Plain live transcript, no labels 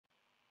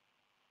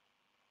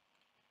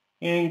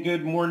And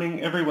good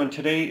morning, everyone.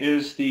 Today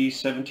is the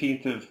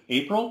 17th of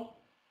April.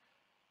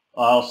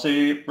 I'll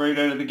say it right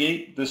out of the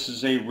gate, this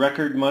is a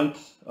record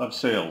month of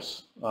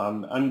sales.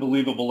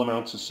 Unbelievable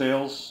amounts of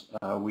sales.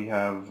 We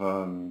have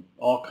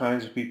all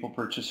kinds of people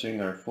purchasing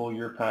our full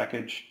year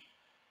package.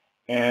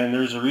 And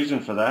there's a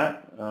reason for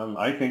that.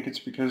 I think it's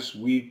because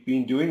we've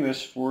been doing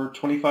this for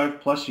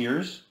 25 plus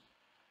years.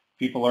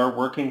 People are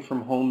working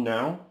from home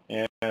now,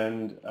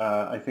 and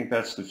I think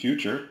that's the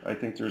future. I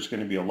think there's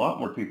going to be a lot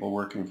more people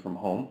working from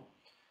home.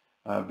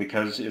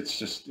 Because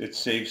it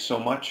saves so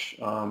much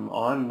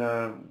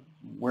on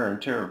wear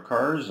and tear of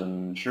cars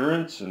and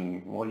insurance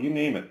and, well, you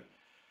name it.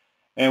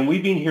 And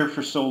we've been here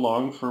for so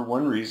long for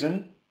one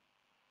reason,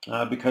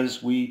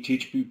 because we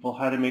teach people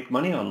how to make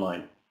money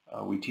online.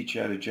 We teach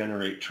you how to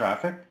generate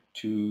traffic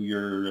to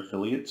your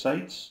affiliate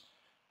sites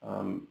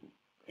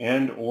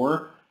and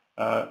or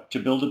to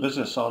build a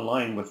business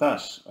online with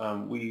us.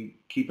 We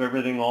keep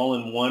everything all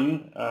in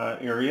one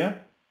area.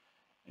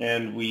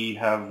 And we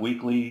have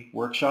weekly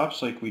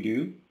workshops like we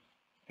do,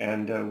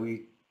 and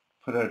we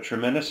put a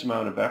tremendous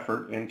amount of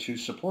effort into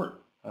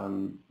support.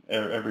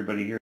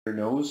 Everybody here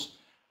knows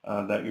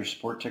that your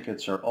support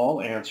tickets are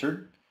all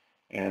answered,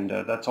 and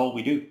that's all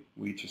we do.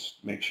 We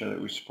just make sure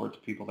that we support the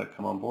people that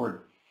come on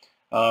board.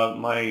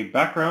 My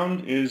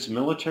background is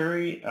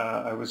military.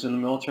 I was in the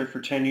military for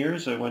 10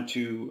 years. I went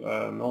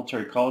to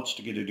military college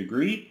to get a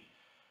degree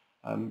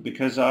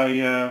because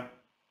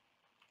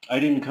I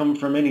didn't come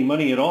from any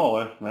money at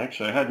all.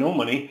 Actually, I had no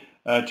money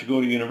to go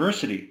to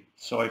university.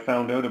 So I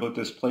found out about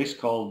this place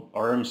called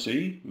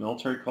RMC,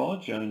 Military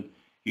College, and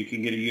you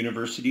can get a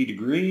university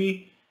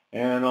degree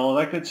and all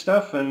that good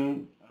stuff.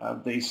 And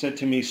they said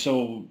to me,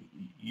 so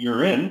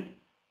you're in,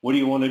 what do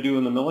you want to do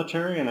in the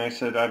military? And I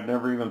said, I've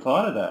never even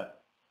thought of that.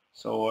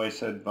 So I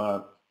said,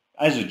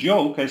 as a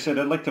joke, I said,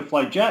 I'd like to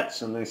fly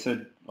jets. And they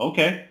said,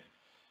 okay.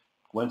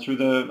 Went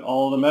through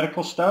all the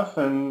medical stuff,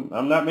 and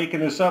I'm not making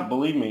this up,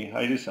 believe me.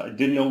 I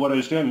didn't know what I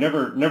was doing.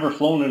 Never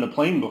flown in a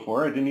plane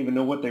before. I didn't even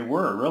know what they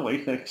were,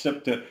 really,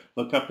 except to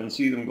look up and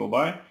see them go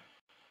by.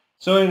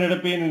 So I ended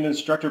up being an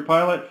instructor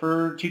pilot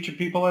for teaching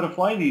people how to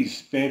fly these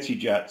fancy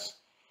jets.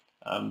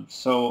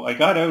 So I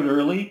got out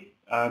early.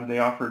 They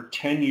offered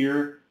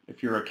 10-year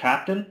if you're a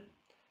captain.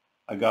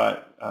 I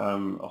got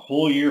a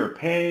whole year of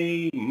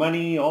pay,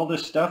 money, all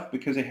this stuff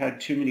because they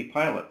had too many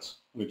pilots,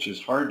 which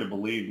is hard to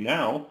believe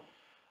now.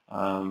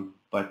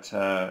 But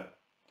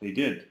they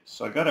did.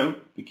 So I got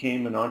out,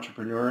 became an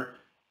entrepreneur,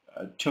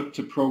 took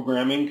to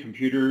programming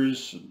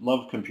computers,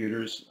 loved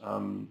computers,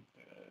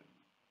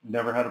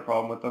 never had a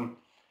problem with them.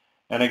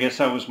 And I guess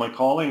that was my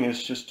calling,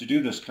 is just to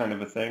do this kind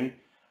of a thing,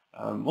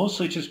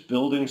 mostly just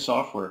building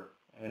software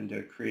and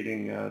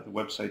creating the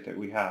website that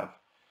we have.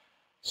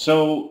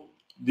 So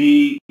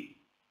we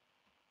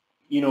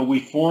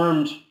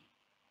formed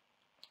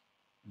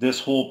this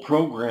whole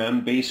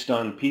program based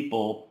on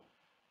people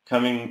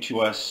coming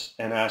to us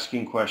and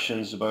asking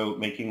questions about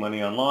making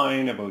money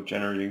online, about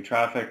generating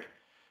traffic.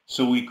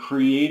 So we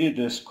created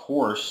this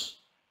course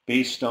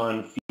based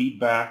on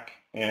feedback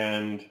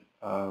and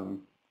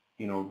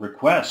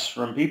requests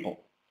from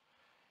people.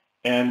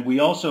 And we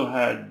also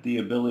had the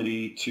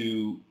ability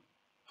to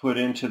put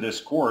into this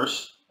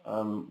course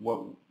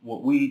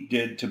what we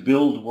did to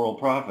build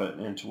Worldprofit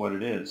into what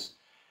it is.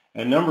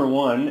 And number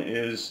one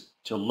is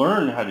to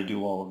learn how to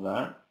do all of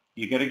that.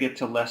 You got to get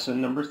to lesson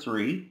number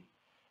 3.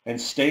 And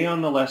stay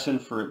on the lesson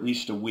for at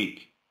least a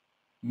week,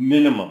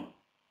 minimum.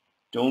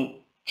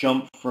 Don't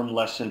jump from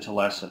lesson to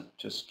lesson.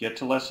 Just get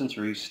to lesson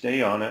 3,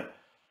 stay on it.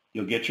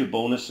 You'll get your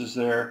bonuses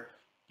there.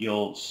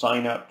 You'll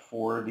sign up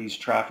for these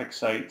traffic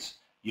sites.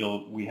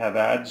 We have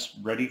ads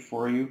ready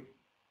for you,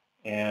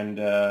 and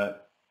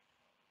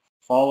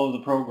follow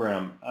the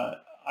program.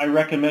 I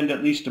recommend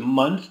at least a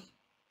month,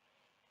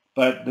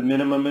 but the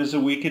minimum is a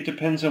week. It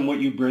depends on what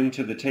you bring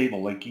to the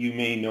table. Like, you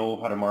may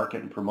know how to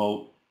market and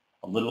promote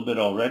a little bit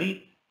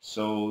already,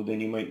 so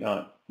then you might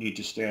not need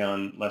to stay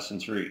on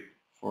lesson 3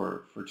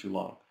 for too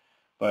long.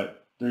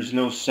 But there's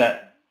no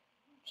set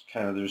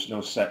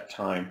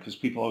time, because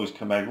people always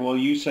come back, well,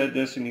 you said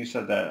this and you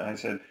said that. And I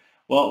said,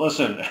 well,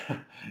 listen,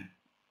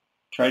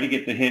 try to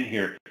get the hint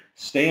here.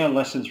 Stay on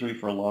lesson 3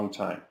 for a long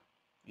time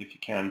if you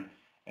can,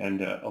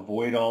 and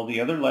avoid all the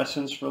other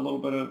lessons for a little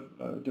bit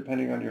of,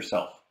 depending on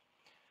yourself.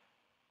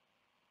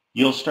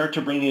 You'll start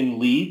to bring in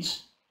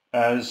leads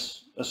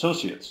as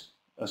associates.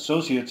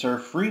 Associates are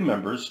free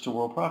members to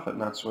Worldprofit,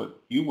 and that's what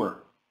you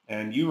were.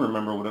 And you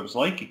remember what it was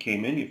like. You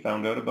came in, you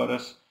found out about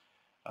us.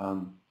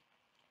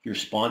 Your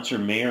sponsor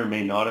may or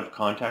may not have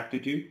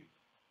contacted you,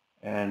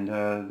 and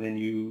then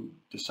you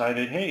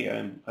decided, hey,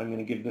 I'm going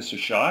to give this a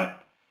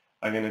shot.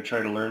 I'm going to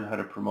try to learn how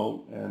to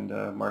promote and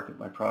market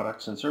my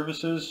products and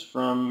services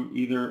from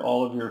either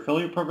all of your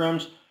affiliate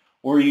programs,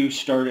 or you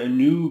start a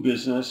new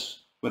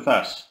business with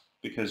us,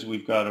 because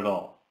we've got it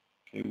all.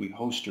 Okay, we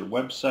host your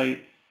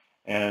website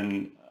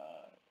and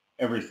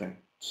everything.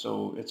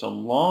 So it's a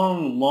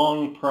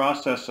long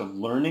process of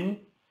learning,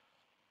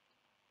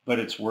 but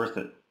it's worth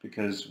it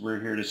because we're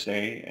here to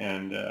stay,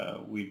 and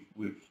we've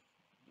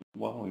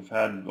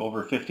had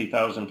over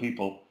 50,000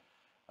 people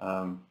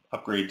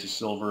upgrade to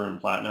silver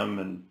and platinum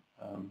and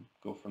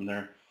go from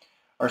there.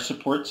 Our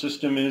support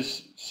system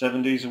is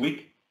 7 days a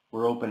week.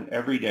 We're open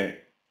every day.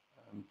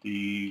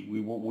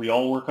 We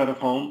all work out of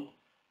home.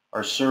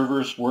 Our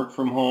servers work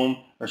from home.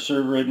 Our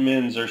server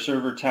admins, our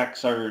server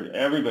techs,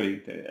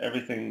 everybody,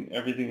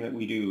 everything that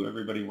we do,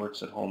 everybody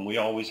works at home. We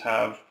always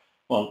have.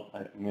 Well,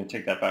 I'm going to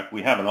take that back.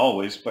 We haven't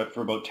always, but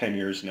for about 10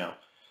 years now,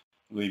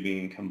 we've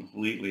been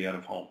completely out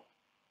of home.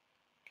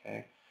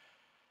 Okay.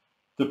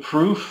 The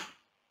proof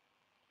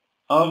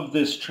of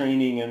this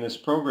training and this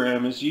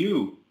program is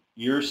you.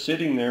 You're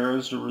sitting there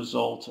as a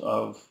result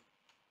of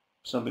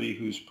somebody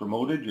who's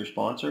promoted, your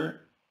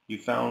sponsor. You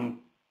found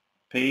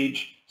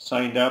page,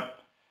 signed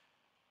up,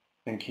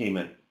 and came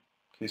in.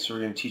 Okay, so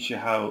we're going to teach you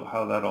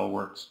how that all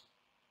works.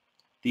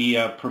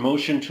 The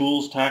promotion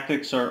tools,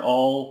 tactics are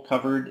all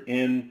covered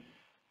in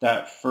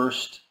that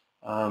first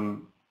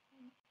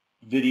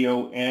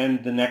video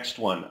and the next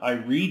one. I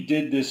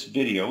redid this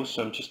video,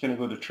 so I'm just going to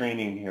go to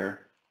training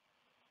here.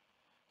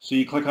 So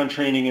you click on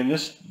training. In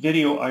this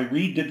video, I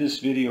redid this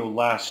video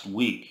last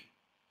week.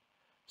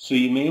 So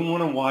you may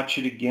want to watch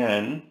it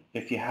again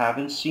if you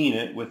haven't seen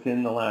it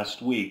within the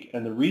last week.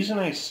 And the reason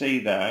I say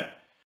that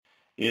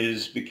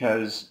is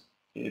because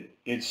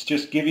it's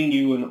just giving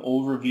you an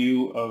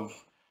overview of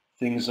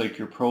things like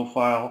your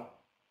profile,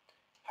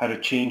 how to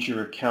change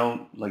your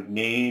account, like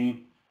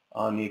name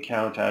on the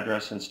account,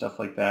 address, and stuff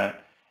like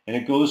that. And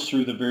it goes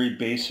through the very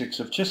basics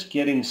of just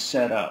getting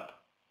set up.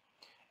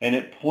 And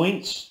it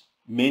points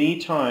many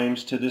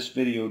times to this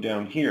video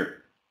down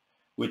here,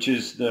 which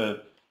is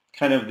the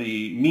kind of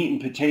the meat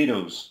and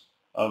potatoes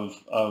of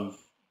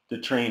the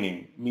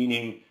training,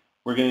 meaning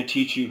we're going to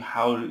teach you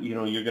how to,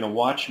 you're going to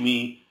watch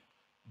me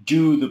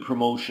do the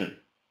promotion.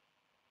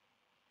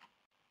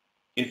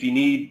 If you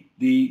need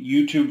the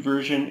YouTube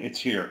version, it's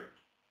here.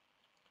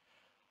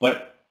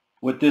 But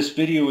what this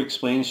video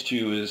explains to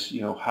you is,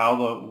 how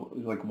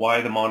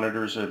why the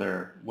monitors are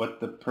there, what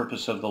the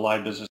purpose of the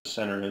Live Business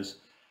Center is.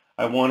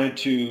 I wanted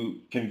to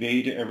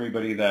convey to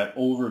everybody that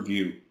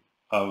overview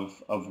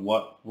of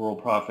what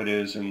Worldprofit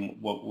is and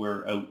what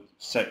we're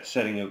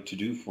setting out to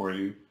do for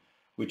you,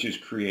 which is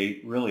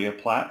create really a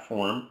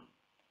platform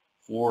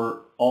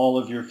for all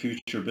of your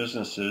future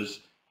businesses,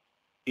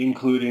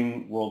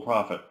 including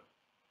Worldprofit.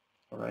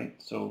 All right,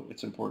 so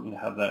it's important to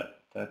have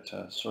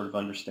that sort of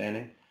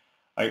understanding.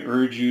 I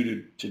urge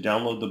you to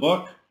download the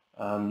book.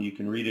 You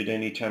can read it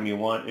anytime you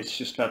want. It's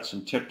just got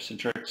some tips and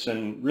tricks,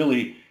 and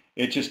really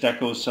it just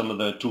echoes some of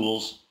the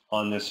tools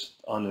on this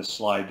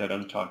slide that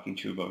I'm talking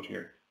to you about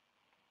here.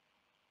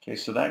 Okay,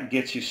 so that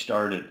gets you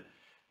started.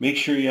 Make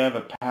sure you have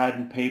a pad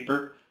and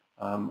paper.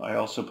 I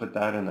also put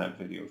that in that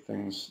video,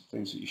 things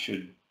that you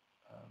should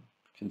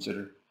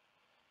consider.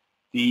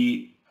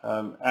 The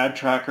ad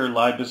tracker,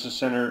 Live Business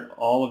Center,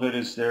 all of it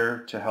is there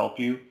to help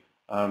you.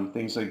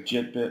 Things like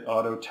JITBIT,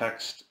 auto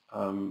text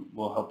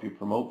will help you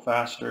promote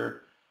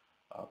faster.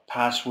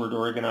 Password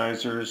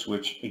organizers,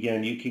 which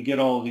again, you can get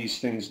all of these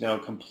things now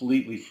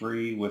completely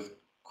free with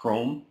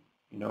Chrome.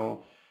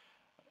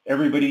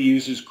 Everybody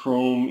uses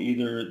Chrome,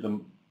 either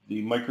the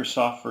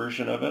Microsoft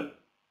version of it.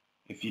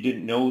 If you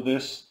didn't know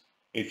this,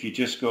 if you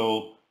just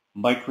go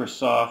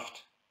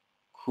Microsoft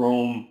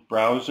Chrome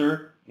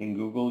browser in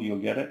Google, you'll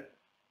get it.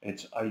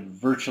 It's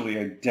virtually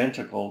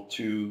identical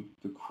to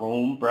the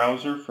Chrome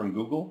browser from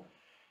Google.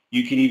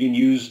 You can even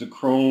use the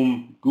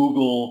Chrome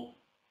Google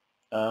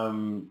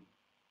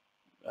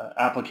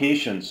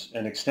applications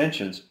and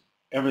extensions.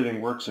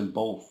 Everything works in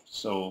both.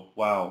 So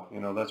wow,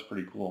 that's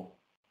pretty cool.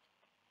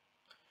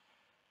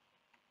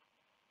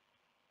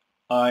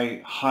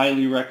 I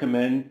highly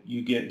recommend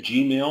you get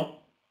Gmail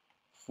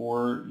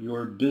for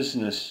your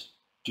business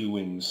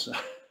doings.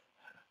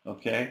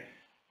 Okay,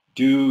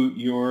 use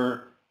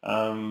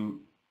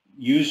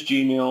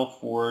Gmail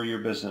for your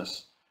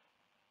business.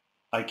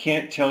 I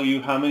can't tell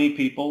you how many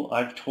people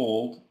I've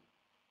told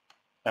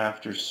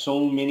after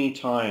so many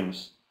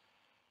times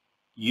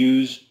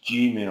use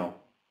Gmail,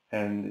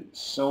 and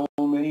so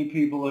many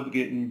people have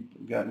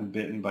gotten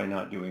bitten by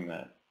not doing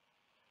that.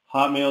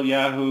 Hotmail,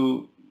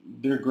 Yahoo,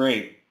 they're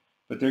great,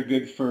 but they're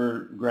good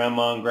for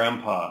grandma and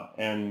grandpa,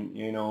 and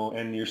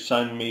and your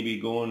son may be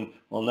going,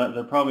 well,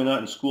 they're probably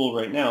not in school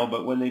right now,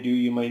 but when they do,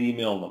 you might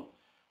email them.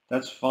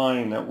 That's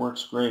fine, that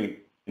works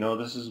great.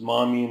 This is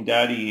mommy and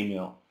daddy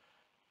email.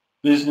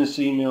 Business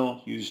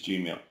email, use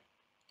Gmail.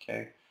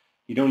 Okay,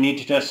 you don't need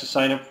to test the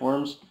sign-up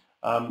forms.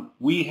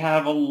 We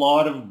have a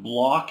lot of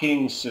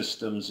blocking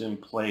systems in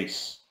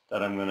place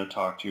that I'm going to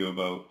talk to you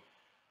about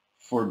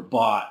for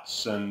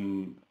bots,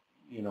 and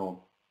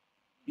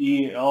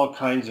all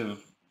kinds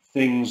of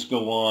things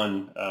go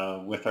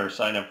on with our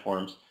sign-up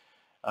forms.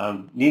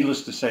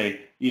 Needless to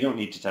say, you don't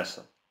need to test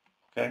them.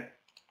 Okay.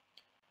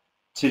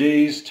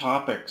 Today's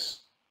topics.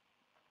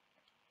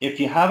 If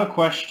you have a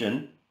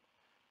question,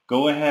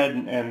 go ahead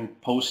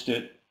and post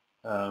it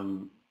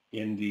in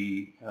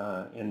the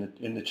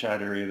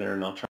chat area there,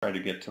 and I'll try to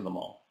get to them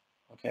all.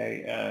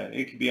 Okay,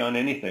 it could be on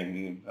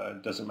anything.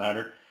 It doesn't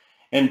matter.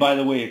 And by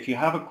the way, if you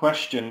have a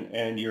question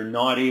and you're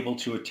not able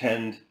to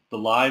attend the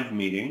live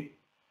meeting,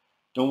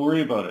 Don't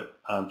worry about it.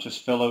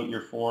 Just fill out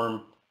your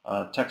form,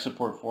 tech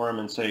support form,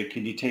 and say,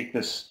 "Can you take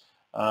this?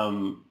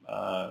 Can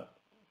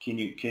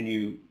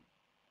you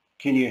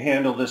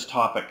handle this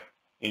topic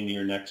in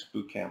your next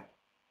boot camp?"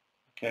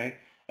 Okay,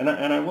 and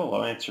I will.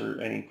 I'll answer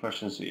any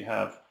questions that you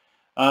have.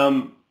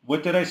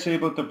 What did I say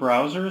about the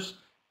browsers?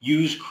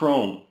 Use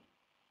Chrome.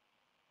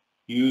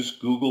 Use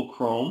Google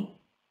Chrome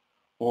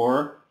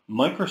or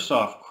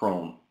Microsoft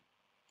Chrome.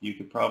 You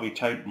could probably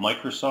type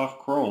Microsoft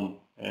Chrome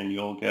and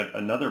you'll get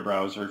another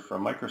browser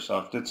from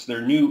Microsoft. It's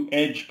their new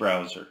Edge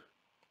browser.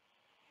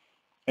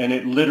 And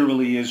it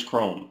literally is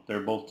Chrome.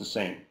 They're both the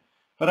same.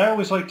 But I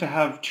always like to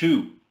have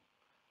two,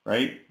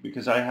 right?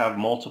 Because I have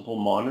multiple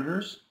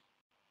monitors.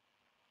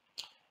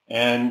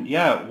 And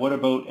yeah, what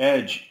about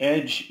Edge?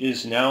 Edge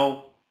is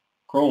now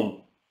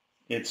Chrome.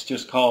 It's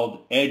just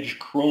called Edge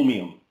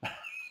Chromium.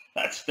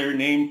 That's their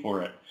name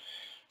for it.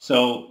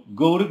 So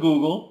go to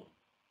Google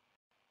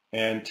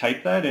and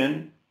type that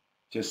in.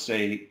 Just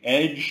say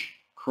Edge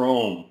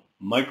Chrome,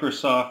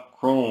 Microsoft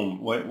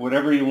Chrome,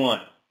 whatever you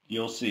want.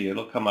 You'll see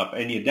it'll come up.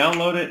 And you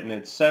download it and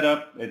it's set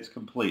up. It's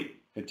complete.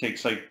 It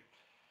takes like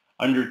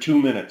under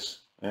 2 minutes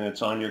and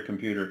it's on your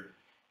computer.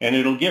 And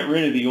it'll get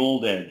rid of the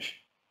old Edge.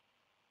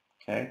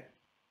 Okay.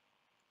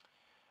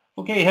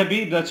 Okay,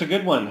 Habib, that's a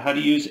good one. How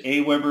to use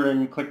Aweber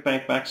and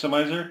ClickBank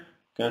Maximizer.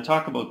 Going to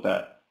talk about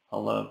that.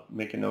 I'll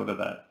make a note of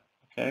that.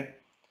 Okay.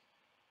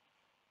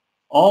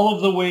 All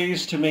of the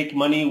ways to make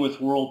money with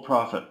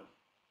Worldprofit.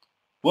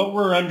 What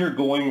we're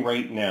undergoing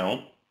right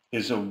now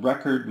is a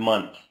record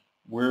month.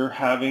 We're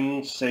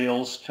having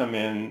sales come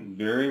in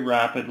very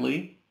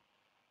rapidly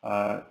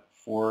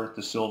for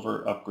the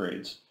silver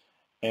upgrades.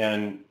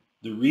 And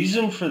the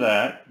reason for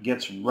that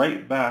gets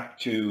right back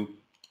to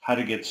how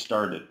to get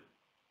started.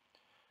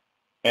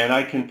 And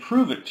I can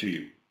prove it to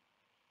you.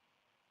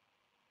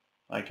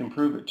 I can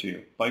prove it to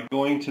you by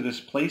going to this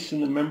place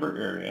in the member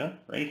area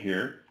right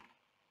here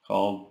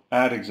called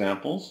Add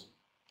Examples.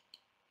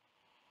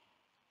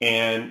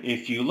 And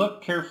if you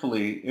look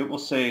carefully, it will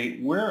say,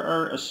 where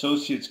are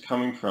associates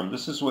coming from?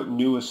 This is what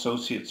new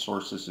associate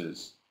sources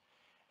is.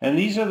 And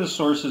these are the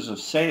sources of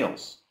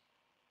sales.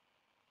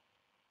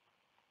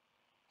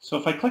 So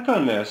if I click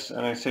on this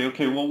and I say,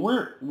 okay, well,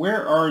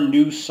 where are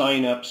new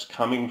signups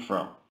coming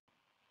from?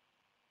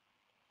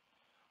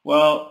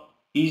 Well,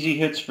 easy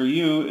hits for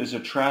you is a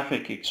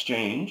traffic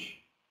exchange.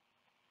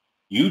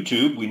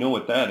 YouTube, we know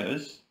what that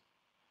is.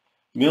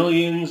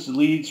 Millions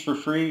leads for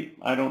free,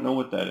 I don't know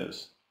what that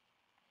is.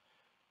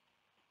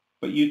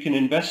 But you can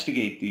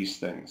investigate these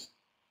things.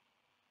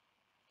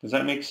 Does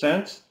that make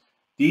sense?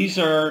 These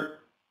are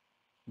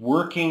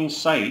working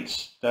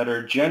sites that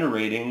are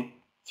generating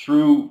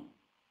through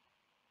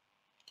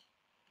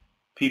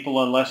people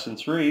on Lesson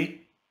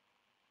 3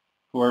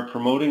 who are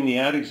promoting the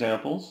ad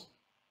examples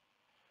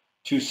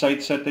to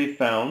sites that they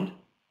found.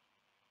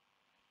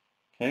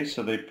 Okay,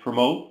 so they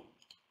promote.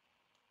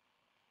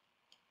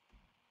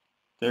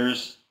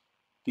 There's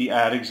the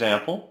ad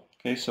example.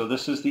 Okay, so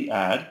this is the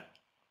ad,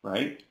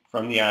 right,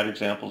 from the ad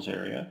examples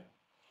area.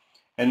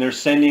 And they're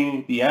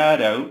sending the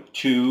ad out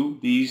to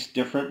these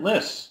different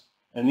lists.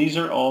 And these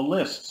are all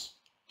lists.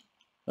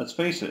 Let's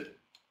face it.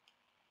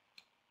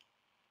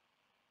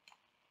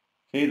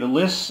 Okay, the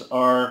lists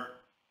are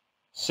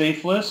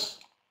safe lists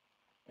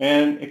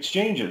and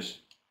exchanges.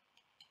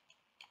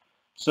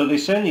 So they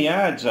send the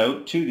ads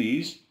out to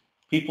these,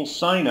 people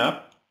sign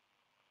up,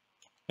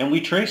 and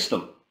we trace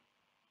them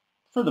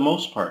for the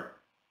most part.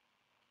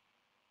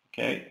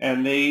 Okay,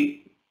 and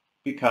they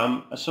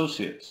become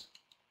associates.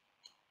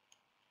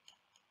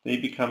 They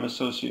become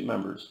associate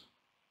members.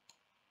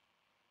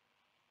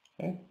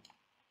 Okay.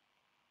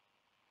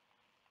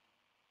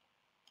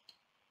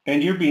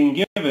 And you're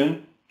being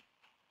given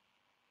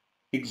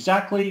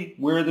exactly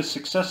where the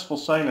successful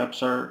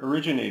signups are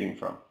originating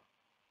from.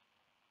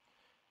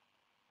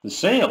 The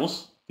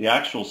sales, the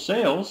actual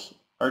sales,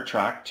 are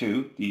tracked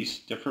to these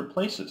different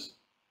places.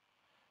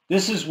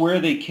 This is where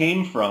they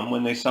came from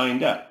when they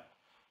signed up.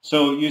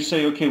 So you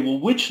say, okay, well,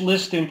 which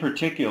list in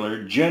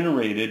particular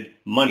generated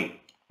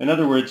money? In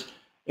other words,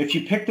 if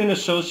you picked an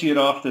associate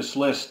off this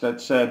list that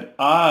said,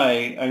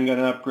 I am going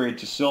to upgrade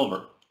to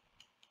silver,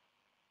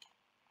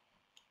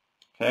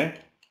 okay,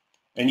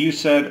 and you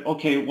said,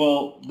 okay,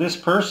 well, this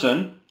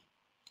person,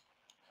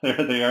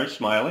 there they are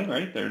smiling,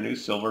 right? They're a new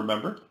silver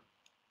member.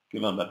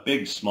 Give them a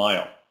big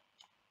smile.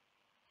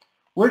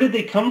 Where did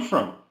they come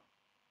from?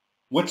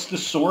 What's the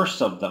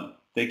source of them?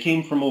 They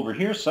came from over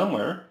here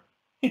somewhere.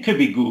 It could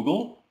be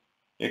Google.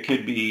 It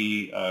could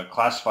be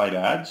classified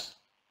ads.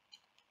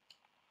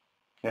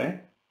 Okay.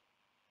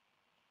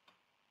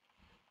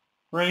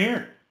 Right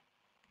here.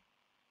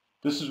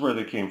 This is where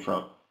they came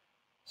from.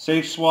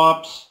 Safe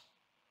swaps,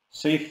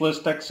 safe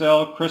list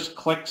XL, Chris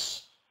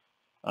clicks.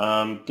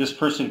 This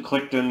person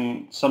clicked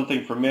in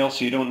something for mail,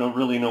 so you don't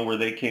really know where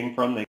they came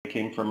from. They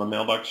came from a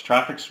mailbox.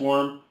 Traffic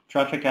swarm,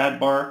 traffic ad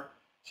bar.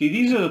 See,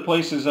 these are the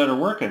places that are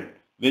working.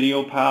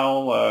 Video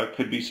Pal,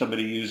 could be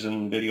somebody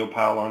using Video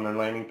Pal on their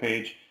landing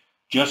page.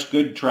 Just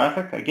good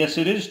traffic? I guess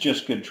it is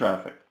just good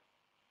traffic.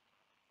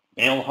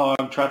 Mail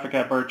hog, traffic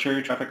ad bar,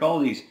 cherry traffic, all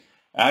these.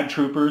 Ad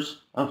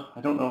troopers. Oh,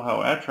 I don't know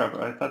how ad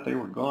trooper. I thought they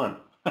were gone.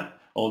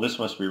 Oh, this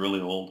must be really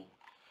old.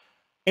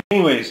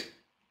 Anyways,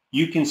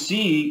 you can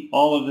see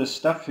all of this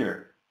stuff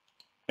here.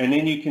 And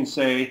then you can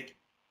say,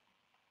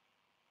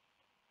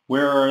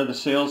 where are the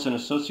sales and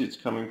associates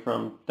coming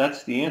from?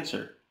 That's the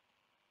answer.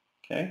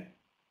 Okay.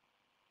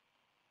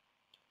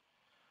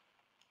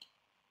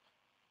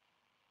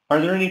 Are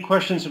there any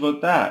questions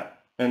about that?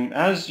 And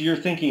as you're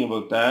thinking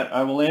about that,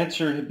 I will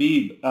answer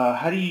Habib.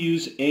 How do you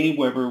use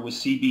Aweber with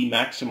CB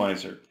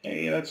Maximizer?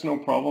 Hey, that's no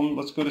problem.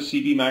 Let's go to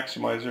CB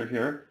Maximizer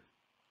here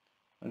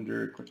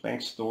under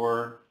QuickBank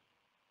Store.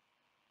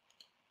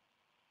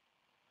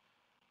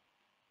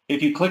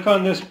 If you click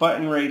on this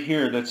button right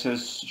here that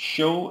says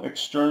Show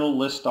External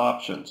List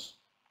Options,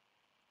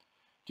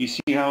 do you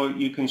see how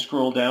you can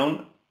scroll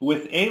down?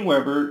 With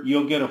Aweber,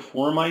 you'll get a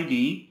form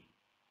ID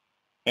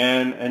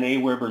and an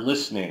Aweber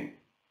list name.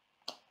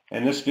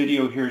 And this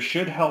video here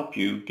should help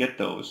you get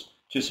those.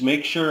 Just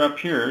make sure up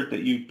here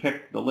that you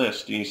pick the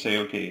list and you say,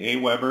 okay,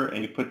 Aweber,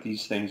 and you put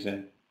these things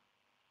in.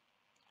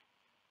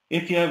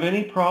 If you have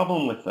any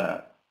problem with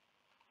that,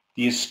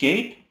 the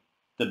escape,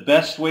 the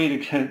best way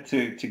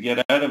to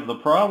get out of the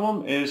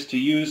problem is to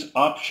use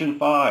option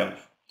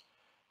 5.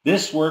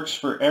 This works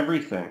for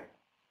everything.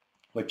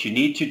 What you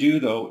need to do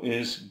though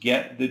is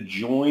get the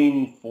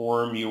join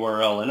form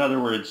URL. In other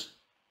words,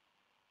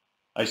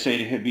 I say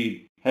to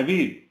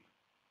Habib,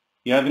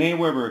 you have an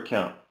Aweber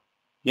account?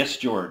 Yes,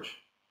 George.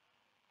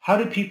 How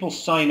do people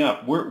sign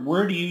up?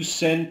 Where do you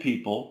send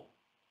people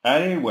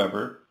at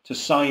Aweber to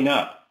sign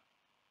up?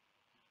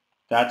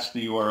 That's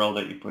the URL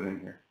that you put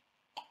in here.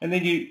 And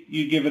then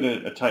you give it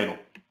a title.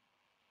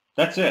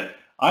 That's it.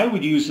 I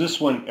would use this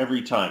one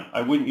every time.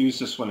 I wouldn't use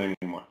this one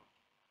anymore.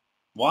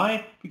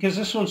 Why? Because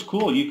this one's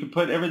cool. You could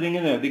put everything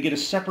in there. They get a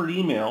separate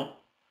email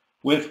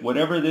with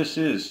whatever this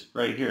is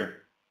right here.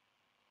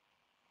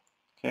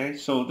 Okay,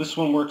 so this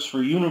one works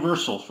for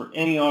universal for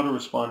any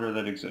autoresponder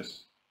that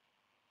exists.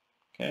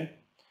 Okay,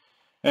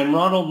 and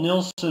Ronald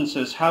Nilsson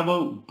says, how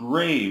about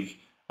Brave?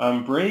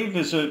 Brave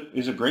is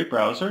a great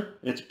browser.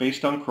 It's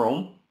based on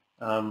Chrome.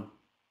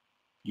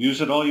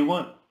 Use it all you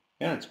want.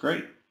 Yeah, it's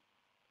great.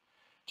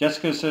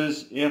 Jessica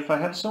says, if I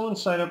have someone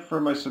sign up for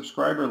my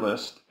subscriber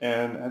list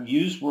and have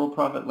used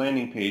Worldprofit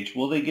landing page,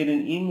 will they get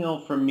an email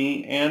from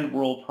me and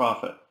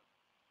Worldprofit?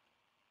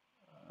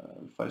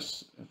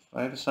 If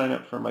I have to sign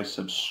up for my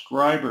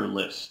subscriber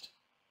list,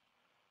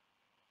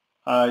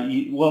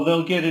 well,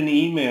 they'll get an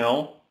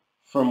email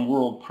from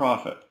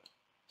Worldprofit.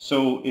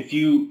 So if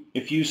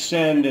you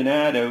send an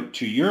ad out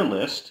to your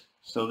list,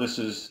 so this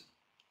is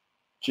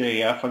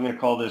JF, I'm going to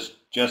call this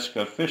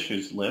Jessica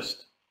Fish's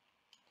list,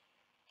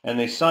 and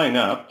they sign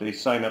up the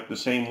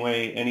same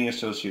way any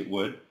associate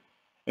would.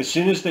 As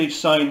soon as they've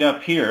signed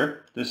up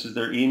here, this is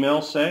their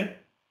email, say,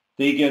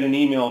 they get an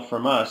email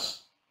from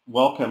us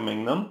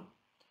welcoming them,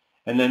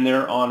 and then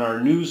they're on our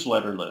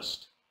newsletter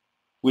list,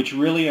 which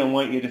really I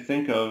want you to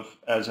think of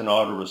as an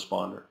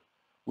autoresponder.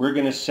 We're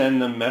going to send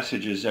them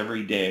messages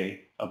every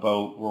day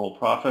about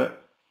Worldprofit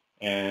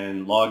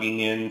and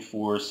logging in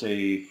for,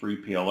 say, free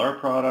PLR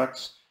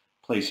products,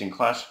 placing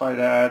classified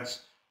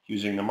ads,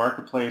 using the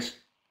marketplace.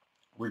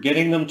 We're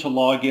getting them to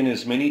log in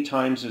as many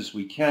times as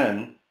we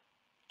can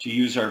to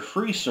use our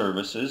free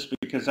services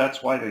because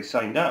that's why they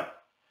signed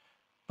up.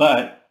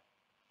 But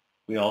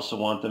we also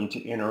want them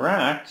to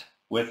interact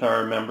with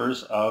our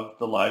members of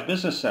the Live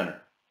Business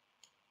Center.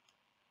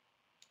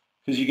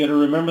 Because you got to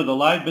remember the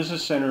Live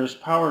Business Center is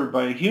powered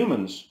by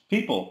humans,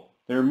 people.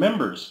 They're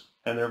members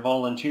and they're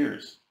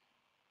volunteers.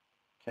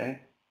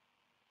 Okay?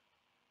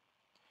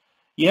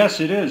 Yes,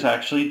 it is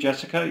actually,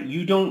 Jessica.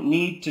 You don't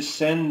need to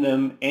send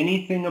them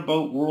anything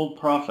about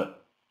Worldprofit.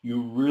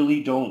 You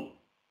really don't.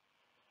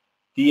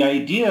 The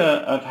idea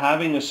of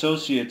having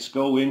associates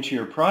go into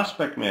your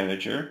prospect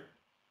manager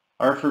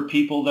are for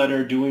people that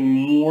are doing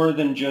more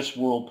than just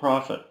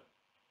Worldprofit.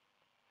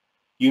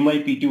 You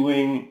might be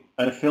doing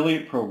an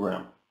affiliate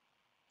program.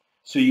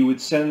 So you would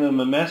send them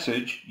a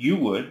message,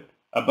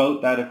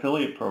 about that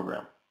affiliate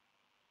program.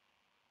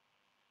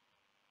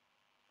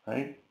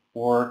 Right?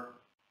 Or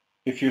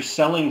if you're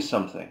selling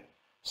something,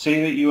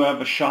 say that you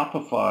have a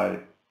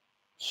Shopify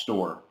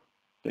store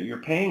that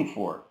you're paying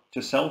for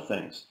to sell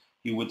things,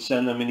 you would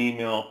send them an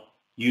email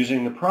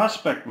using the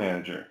prospect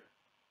manager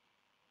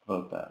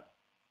about that.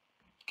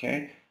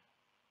 Okay?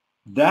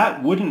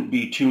 That wouldn't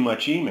be too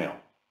much email,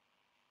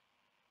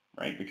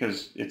 right?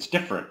 Because it's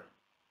different.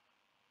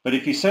 But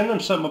if you send them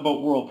something about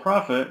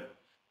Worldprofit,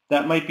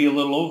 that might be a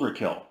little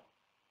overkill.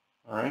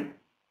 All right?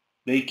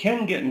 They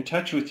can get in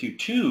touch with you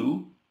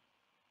too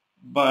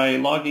by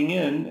logging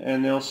in,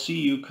 and they'll see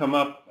you come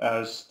up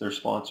as their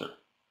sponsor.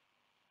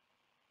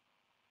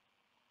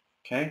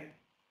 Okay?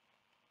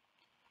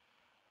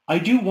 I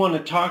do want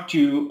to talk to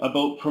you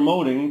about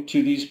promoting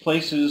to these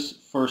places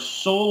for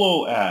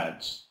solo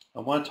ads. I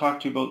want to talk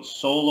to you about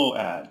solo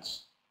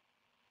ads.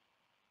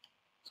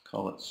 Let's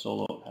call it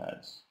solo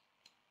ads.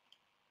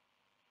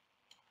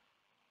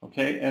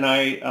 Okay, and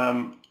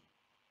I'm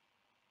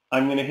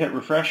going to hit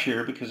refresh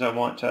here because I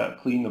want to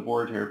clean the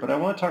board here, but I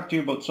want to talk to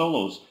you about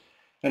solos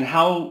and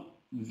how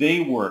they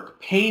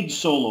work. Paid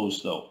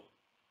solos though.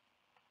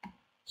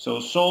 So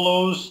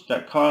solos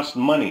that cost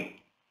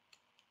money.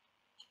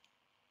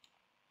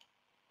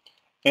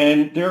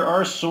 And there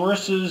are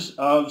sources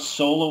of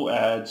solo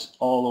ads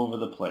all over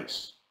the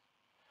place.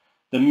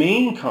 The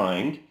main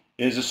kind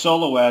is a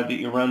solo ad that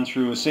you run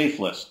through a safe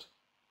list.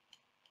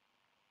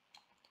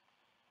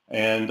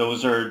 And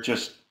those are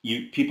just,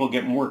 people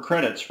get more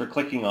credits for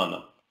clicking on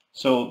them.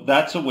 So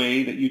that's a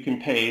way that you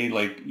can pay,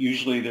 like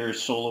usually their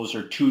solos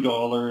are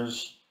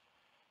 $2.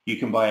 You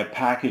can buy a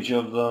package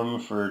of them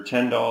for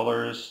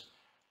 $10,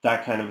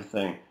 that kind of a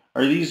thing.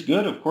 Are these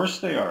good? Of course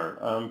they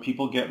are.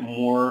 People get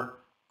more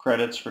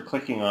credits for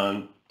clicking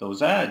on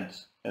those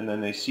ads, and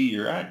then they see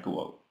your ad go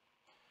out.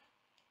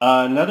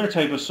 Another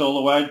type of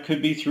solo ad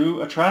could be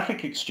through a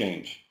traffic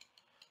exchange.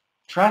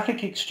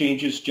 Traffic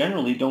exchanges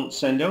generally don't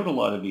send out a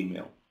lot of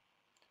email.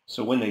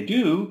 So when they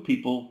do,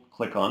 people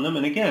click on them,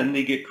 and again,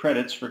 they get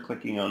credits for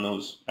clicking on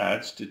those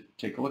ads to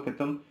take a look at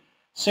them.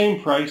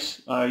 Same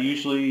price,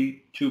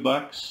 usually $2,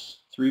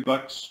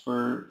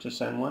 $3 to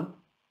send one.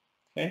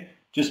 Okay,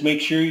 just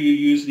make sure you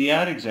use the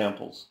ad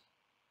examples,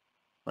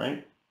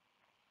 right?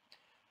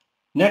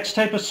 Next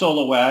type of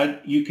solo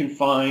ad you can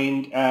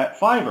find at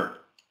Fiverr.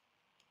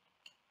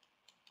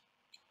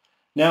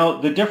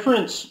 Now the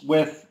difference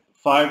with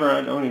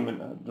Fiverr,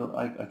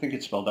 I think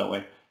it's spelled that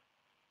way.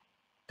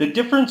 The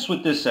difference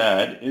with this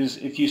ad is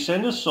if you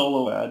send a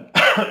solo ad,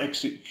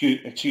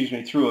 excuse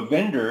me, through a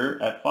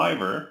vendor at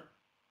Fiverr,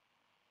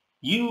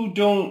 you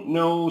don't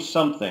know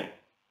something.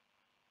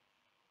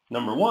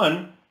 Number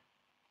one,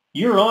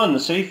 you're on the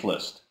safe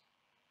list.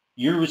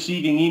 You're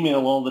receiving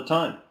email all the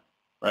time,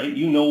 right?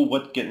 You know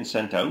what's getting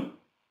sent out.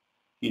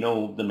 You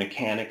know the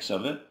mechanics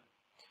of it.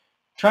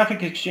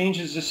 Traffic exchange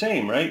is the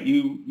same, right?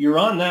 You're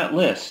on that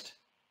list.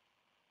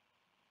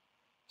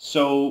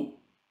 So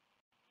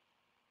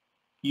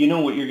you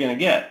know what you're going to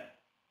get.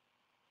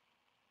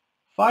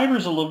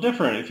 Fiverr's a little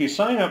different. If you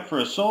sign up for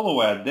a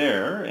solo ad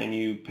there and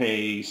you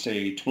pay,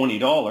 say,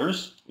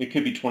 $20, it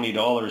could be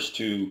 $20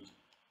 to,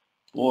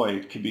 boy,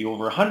 it could be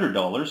over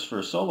 $100 for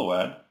a solo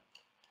ad.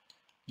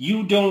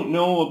 You don't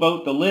know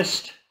about the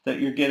list that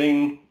you're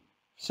getting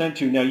sent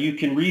to. Now, you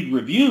can read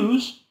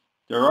reviews.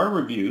 There are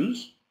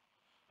reviews,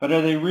 but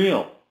are they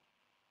real?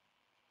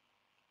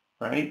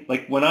 Right?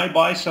 Like when I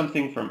buy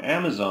something from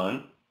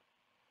Amazon,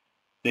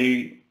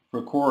 they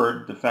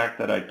record the fact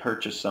that I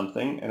purchased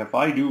something, and if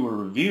I do a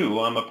review,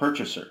 I'm a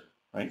purchaser,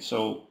 right?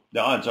 So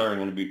the odds are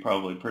going to be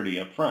probably pretty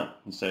upfront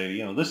and say,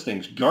 you know, this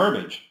thing's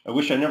garbage. I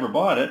wish I never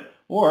bought it,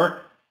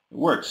 or it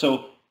works.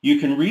 So you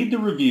can read the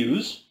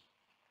reviews.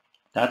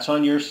 That's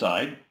on your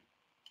side.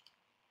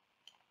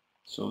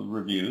 So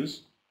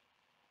reviews.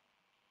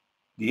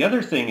 The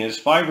other thing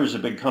is Fiverr's a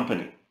big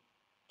company,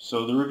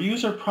 so the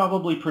reviews are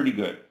probably pretty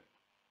good.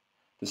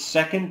 The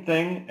second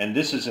thing, and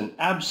this is an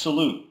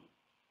absolute,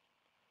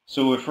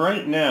 so if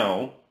right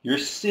now you're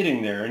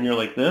sitting there and you're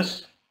like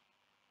this,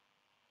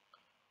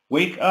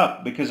 wake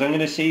up, because I'm going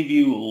to save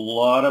you a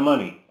lot of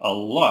money, a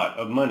lot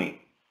of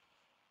money.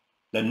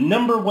 The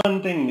number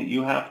one thing that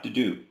you have to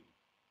do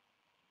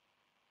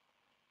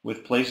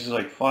with places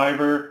like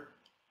Fiverr,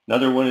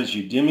 another one is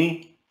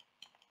Udemy.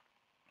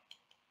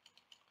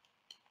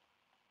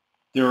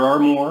 There are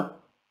more.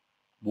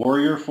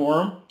 Warrior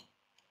Forum,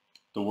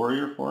 the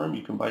Warrior Forum,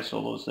 you can buy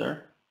solos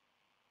there.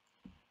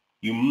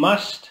 You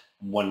must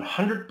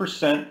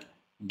 100%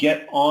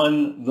 get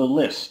on the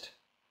list.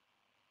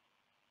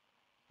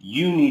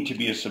 You need to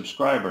be a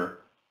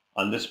subscriber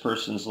on this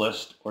person's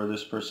list or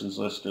this person's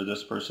list or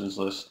this person's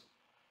list.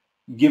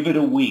 Give it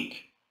a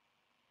week.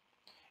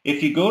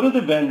 If you go to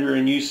the vendor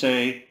and you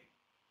say,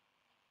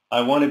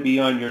 I want to be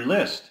on your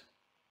list,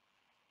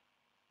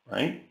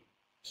 right?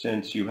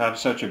 Since you have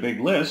such a big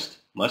list,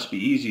 must be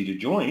easy to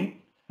join,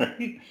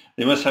 right?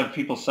 They must have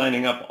people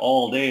signing up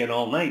all day and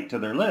all night to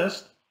their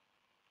list.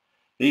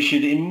 They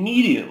should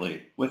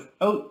immediately,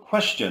 without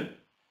question,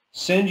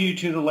 send you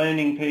to the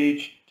landing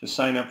page to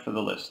sign up for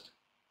the list.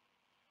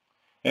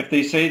 If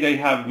they say they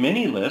have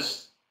many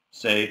lists,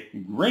 say,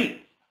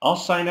 great, I'll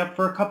sign up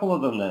for a couple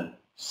of them then.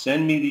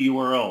 Send me the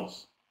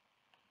URLs.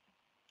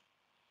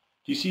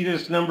 Do you see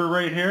this number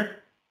right here?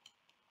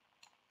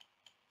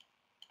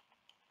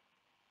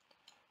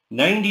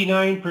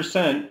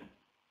 99%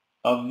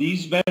 of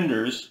these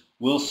vendors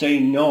will say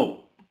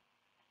no.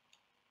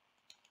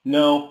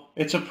 No,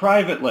 it's a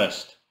private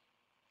list.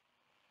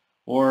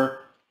 Or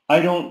I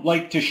don't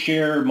like to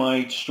share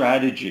my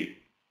strategy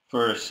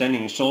for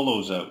sending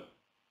solos out.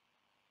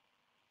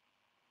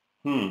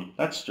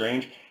 That's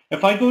strange.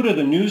 If I go to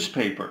the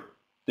newspaper,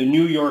 the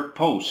New York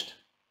Post,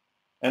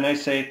 and I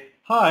say,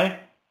 hi,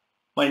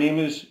 my name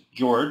is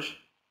George,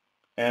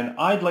 and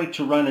I'd like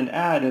to run an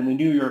ad in the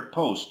New York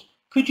Post.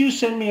 Could you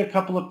send me a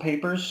couple of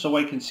papers so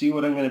I can see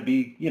what I'm going to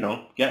be,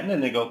 getting?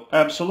 And they go,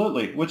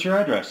 absolutely. What's your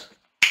address?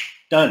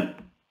 Done.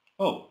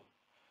 Oh.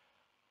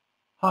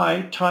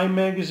 Hi, Time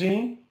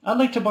Magazine. I'd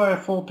like to buy a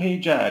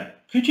full-page ad.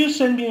 Could you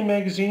send me a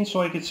magazine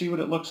so I can see what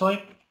it looks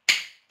like?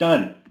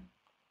 Done.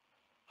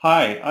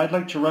 Hi, I'd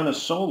like to run a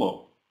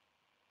solo.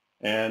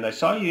 And I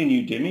saw you in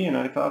Udemy, and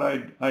I thought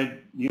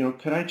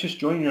could I just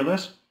join your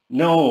list?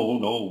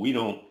 No, we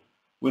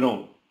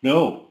don't.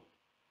 No,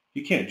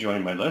 you can't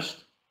join my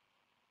list.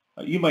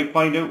 You might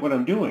find out what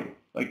I'm doing,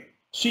 like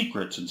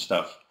secrets and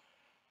stuff.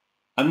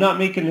 I'm not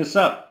making this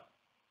up.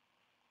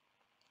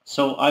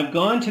 So I've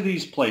gone to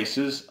these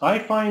places. I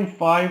find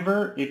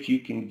Fiverr, if you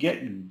can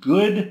get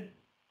good,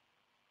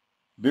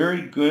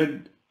 very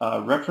good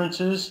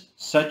references,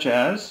 such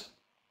as,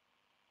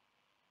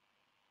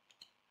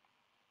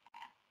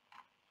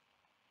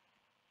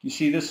 you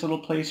see this little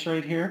place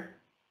right here,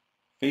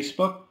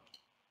 Facebook?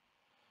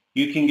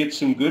 You can get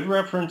some good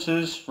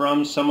references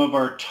from some of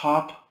our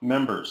top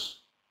members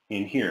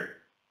in here.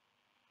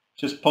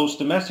 Just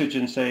post a message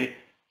and say,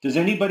 does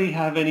anybody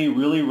have any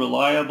really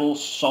reliable,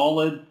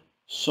 solid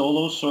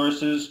solo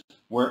sources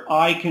where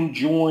I can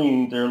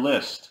join their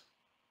list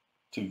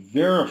to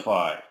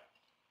verify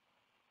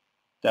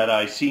that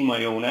I see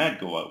my own ad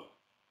go out?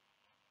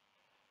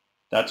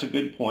 That's a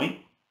good point.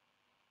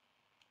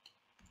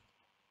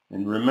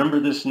 And remember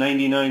this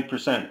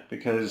 99%,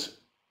 because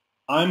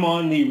I'm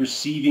on the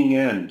receiving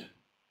end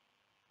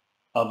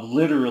of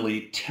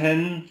literally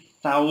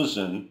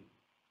 10,000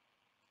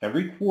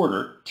 every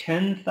quarter,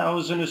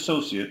 10,000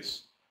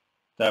 associates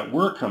that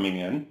were coming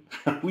in.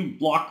 We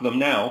block them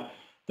now,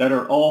 that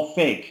are all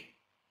fake.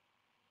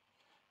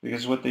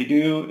 Because what they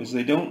do is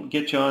they don't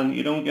get you on,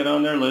 you don't get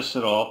on their list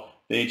at all.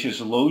 They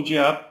just load you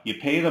up. You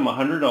pay them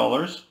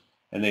 $100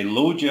 and they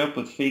load you up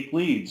with fake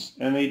leads.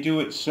 And they do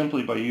it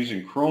simply by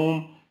using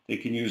Chrome. They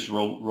can use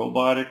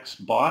robotics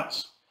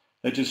bots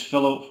that just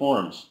fill out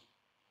forms.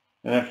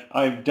 And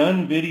I've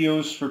done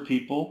videos for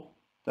people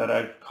that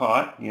I've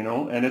caught,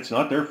 and it's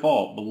not their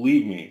fault.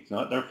 Believe me, it's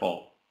not their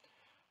fault.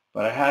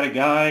 But I had a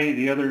guy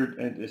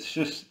and it's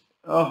just,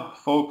 oh,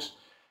 folks,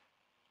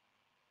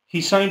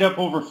 he signed up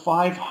over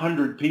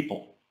 500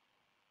 people.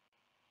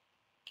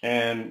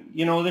 And,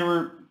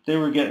 they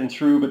were getting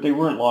through, but they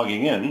weren't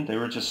logging in. They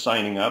were just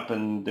signing up,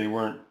 and they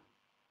weren't,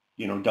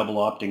 double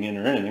opting in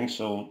or anything,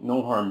 so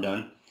no harm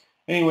done.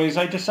 Anyways,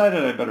 I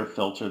decided I better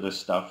filter this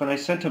stuff, and I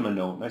sent him a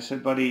note, and I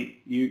said,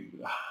 buddy,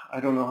 I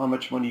don't know how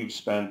much money you've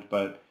spent,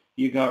 but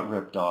you got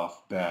ripped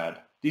off bad.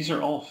 These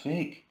are all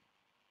fake,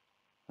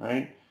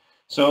 right?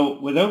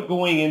 So without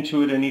going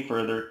into it any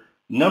further,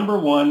 number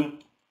one,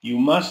 you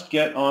must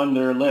get on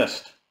their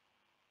list.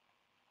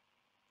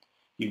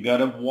 You've got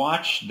to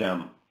watch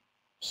them,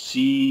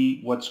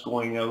 see what's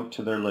going out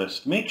to their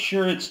list. Make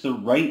sure it's the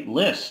right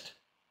list,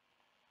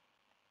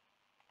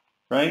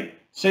 right?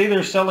 Say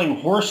they're selling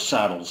horse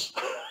saddles.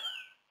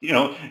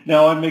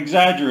 Now I'm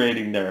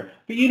exaggerating there,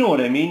 but you know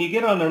what I mean. You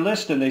get on their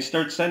list and they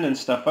start sending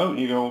stuff out and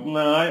you go,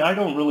 no, I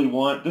don't really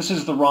want, this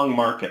is the wrong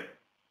market.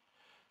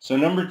 So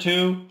number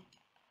two,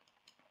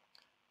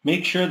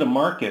 make sure the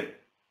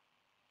market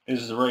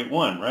is the right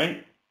one,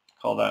 right?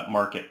 Call that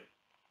market.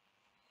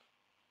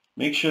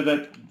 Make sure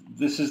that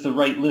this is the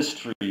right list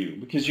for you,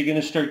 because you're going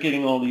to start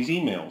getting all these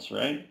emails,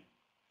 right?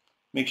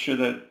 Make sure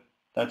that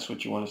that's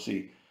what you want to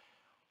see.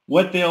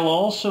 What they'll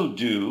also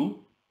do,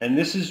 and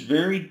this is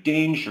very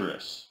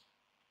dangerous,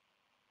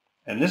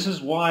 and this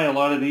is why a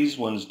lot of these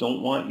ones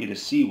don't want you to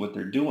see what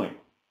they're doing,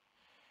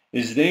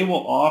 is they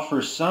will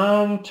offer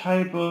some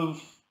type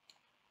of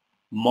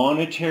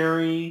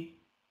monetary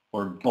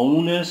or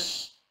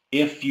bonus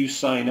if you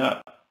sign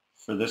up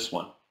for this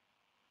one.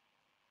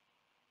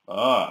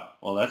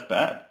 Well, that's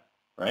bad,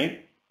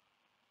 right?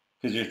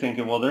 Because you're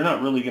thinking, well, they're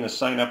not really going to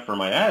sign up for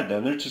my ad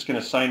then. They're just going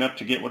to sign up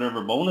to get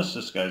whatever bonus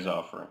this guy's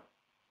offering.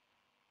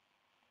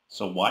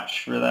 So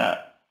watch for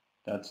that.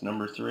 That's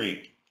number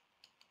three.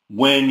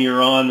 When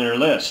you're on their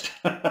list.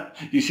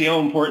 You see how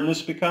important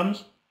this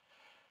becomes?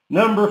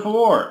 Number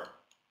four.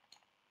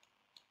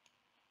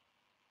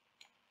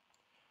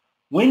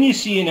 When you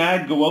see an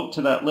ad go out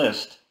to that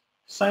list,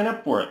 sign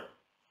up for it.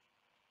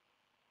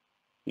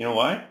 You know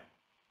why?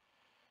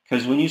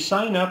 Because when you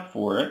sign up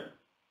for it,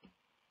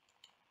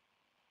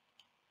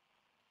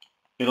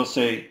 it'll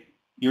say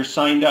you're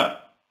signed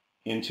up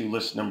into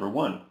list number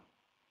one.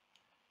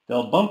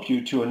 They'll bump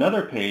you to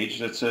another page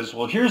that says,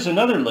 well, here's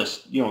another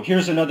list,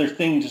 here's another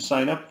thing to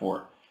sign up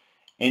for.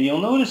 And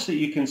you'll notice that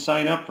you can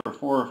sign up for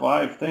 4 or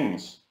 5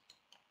 things.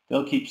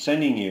 They'll keep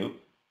sending you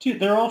to,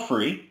 they're all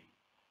free.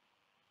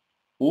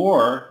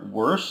 Or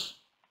worse,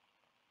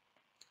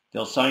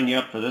 they'll sign you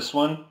up for this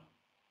one.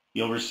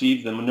 You'll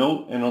receive the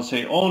note and they'll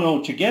say, oh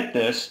no, to get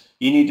this,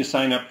 you need to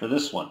sign up for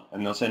this one.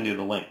 And they'll send you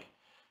the link.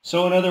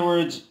 So in other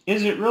words,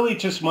 is it really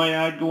just my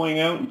ad going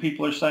out and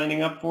people are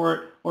signing up for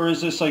it? Or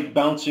is this like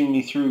bouncing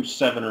me through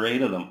 7 or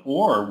 8 of them?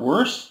 Or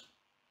worse,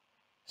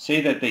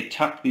 say that they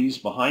tuck these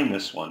behind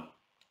this one.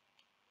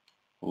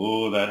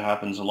 Oh, that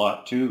happens a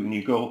lot too. And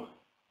you go,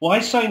 well, I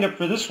signed up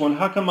for this one.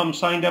 How come I'm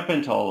signed up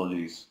into all of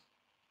these?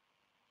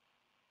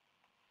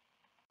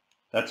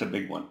 That's a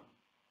big one.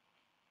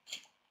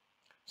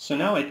 So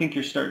now I think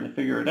you're starting to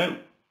figure it out.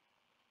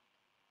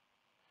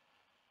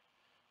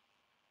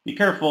 Be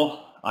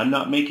careful. I'm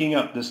not making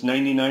up this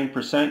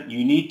 99%.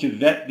 You need to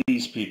vet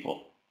these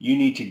people. You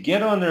need to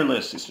get on their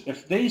list.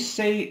 If they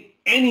say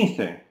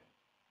anything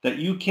that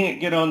you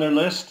can't get on their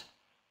list,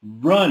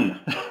 run.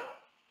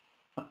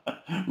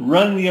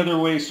 Run the other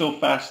way so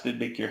fast it'd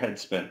make your head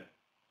spin.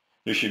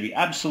 There should be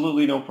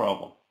absolutely no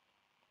problem.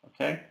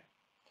 Okay?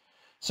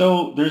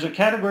 So there's a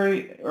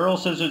category, Earl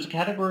says there's a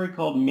category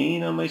called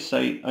main on my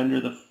site under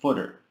the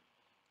footer,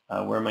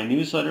 where my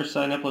newsletter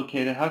sign up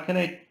located. How can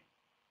I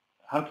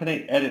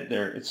edit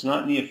there? It's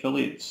not in the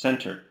affiliate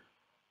center.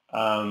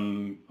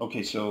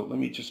 Okay, so let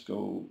me just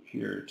go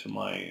here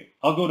to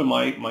I'll go to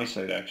my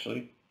site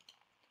actually.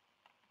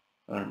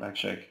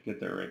 Actually, I could get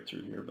there right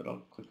through here, but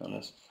I'll click on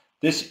this.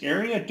 This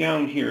area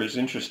down here is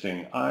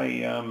interesting.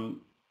 I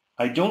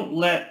don't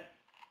let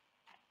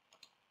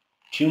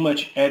too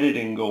much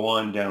editing go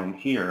on down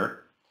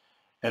here.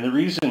 And the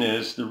reason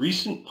is the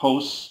recent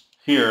posts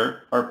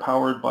here are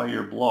powered by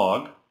your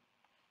blog.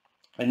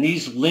 And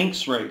these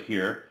links right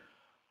here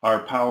are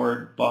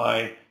powered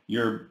by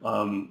your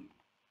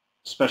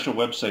special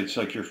websites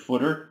like your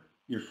footer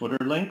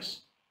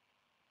links.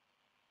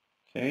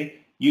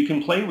 Okay, you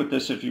can play with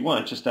this if you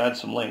want, just add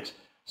some links.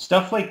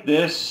 Stuff like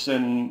this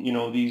and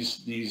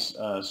these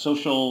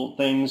social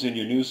things in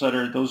your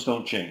newsletter, those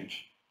don't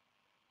change.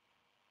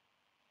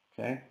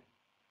 Okay,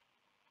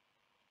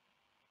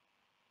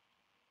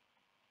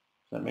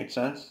 does that make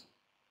sense?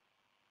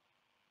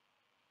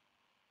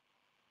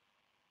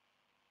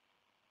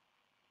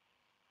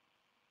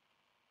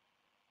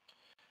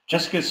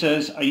 Jessica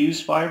says, I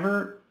use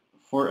Fiverr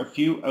for a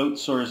few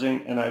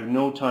outsourcing and I have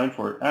no time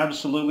for it.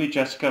 Absolutely,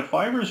 Jessica.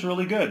 Fiverr is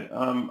really good.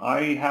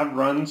 I have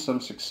run some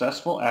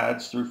successful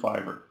ads through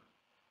Fiverr.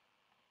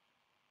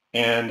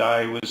 And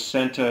I was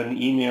sent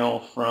an email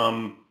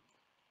from,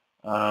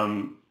 I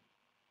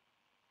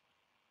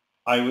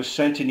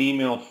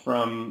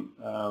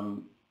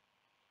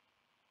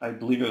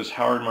believe it was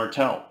Howard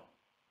Martell,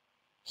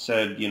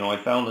 said, I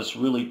found this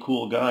really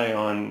cool guy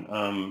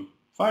on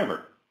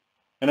Fiverr.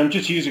 And I'm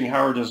just using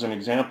Howard as an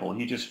example.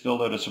 He just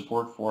filled out a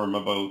support form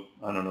about,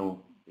 I don't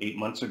know, 9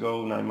 months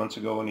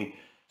ago, and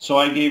so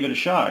I gave it a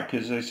shot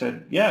because I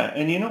said, yeah,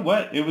 and you know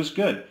what? It was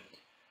good.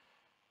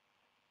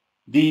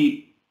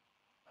 The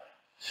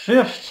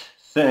fifth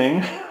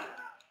thing,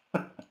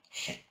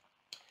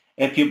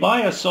 if you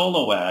buy a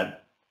solo ad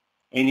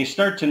and you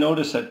start to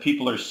notice that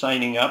people are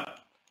signing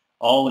up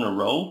all in a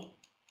row,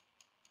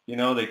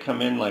 they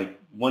come in like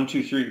 1,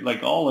 2, 3,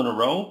 like all in a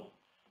row,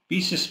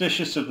 be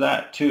suspicious of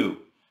that too.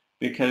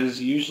 Because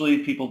usually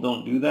people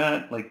don't do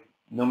that, like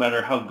no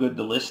matter how good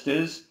the list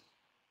is,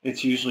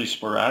 it's usually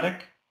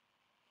sporadic.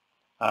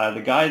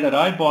 The guy that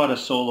I bought a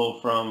solo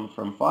from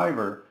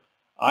Fiverr,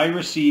 I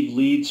received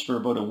leads for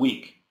about a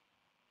week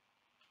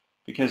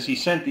because he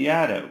sent the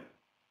ad out,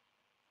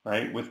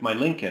 right, with my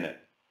link in it.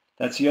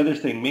 That's the other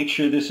thing. Make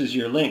sure this is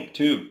your link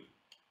too.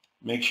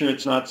 Make sure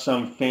it's not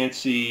some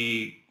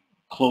fancy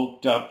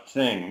cloaked up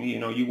thing.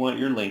 You want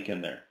your link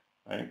in there,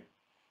 right?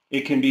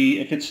 It can be,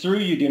 if it's through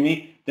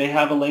Udemy, they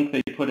have a link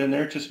they put in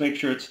there. Just make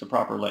sure it's the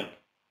proper link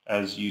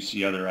as you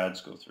see other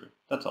ads go through.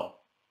 That's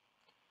all.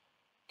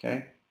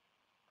 Okay.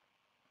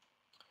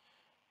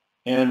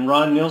 And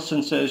Ron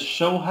Nielsen says,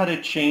 show how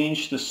to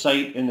change the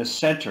site in the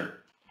center.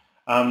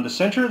 The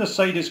center of the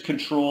site is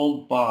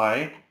controlled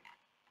by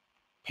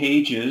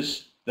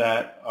pages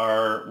that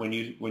are, when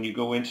you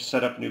go in to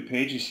set up a new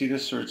page, you see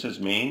this where it says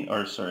main,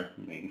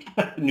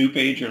 new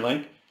page or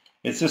link.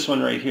 It's this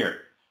one right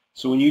here.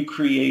 So when you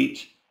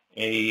create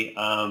a,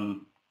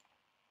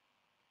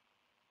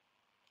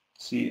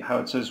 see how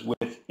it says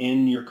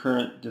within your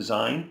current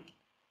design?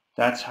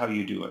 That's how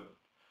you do it.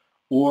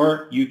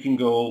 Or you can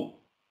go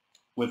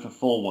with a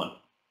full one,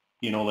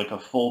 like a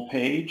full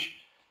page.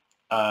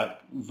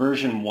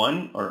 Version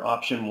 1 or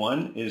option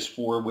 1 is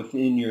for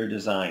within your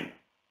design.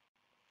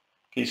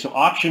 Okay, so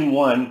option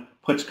 1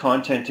 puts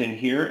content in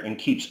here and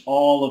keeps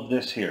all of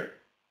this here.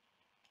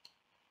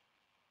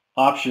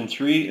 Option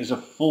 3 is a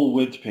full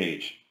width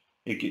page.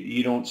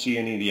 You don't see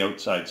any of the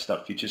outside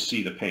stuff, you just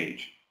see the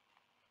page.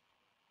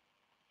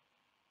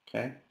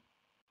 Okay.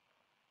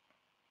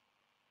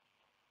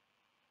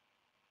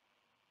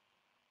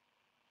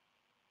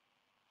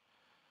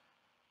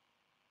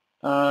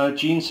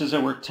 Gene says, I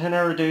work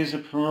 10-hour days to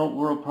promote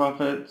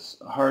Worldprofit. It's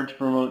hard to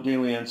promote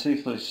daily on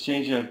Safely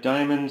Exchange. I have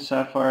Diamond,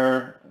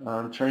 Sapphire.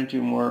 I'm trying to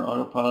do more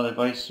autopilot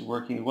advice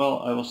working well.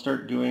 I will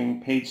start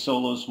doing paid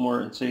solos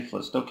more in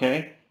SafeList.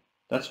 Okay,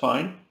 that's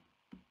fine.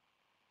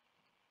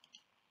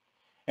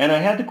 And I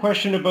had the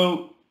question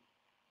about,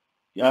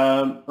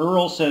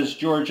 Earl says,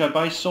 George, I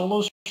buy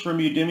solos from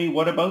Udemy.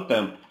 What about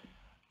them?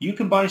 You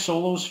can buy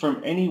solos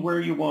from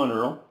anywhere you want,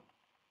 Earl.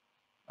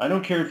 I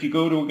don't care if you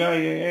go to a guy,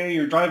 hey,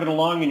 you're driving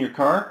along in your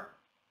car.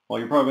 Well,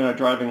 you're probably not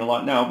driving a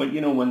lot now, but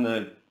when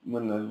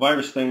the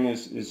virus thing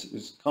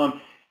is calm,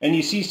 and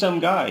you see some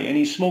guy and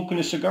he's smoking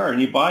a cigar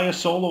and you buy a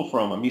solo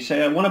from him. You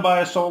say, I want to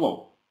buy a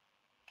solo.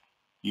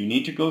 You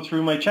need to go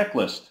through my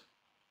checklist.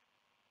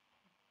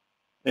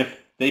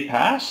 If they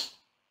pass,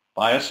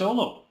 buy a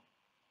solo.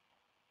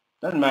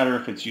 Doesn't matter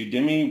if it's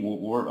Udemy,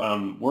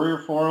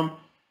 Warrior Forum.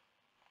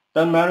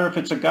 Doesn't matter if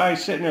it's a guy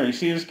sitting there. You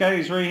see this guy,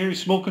 he's right here, he's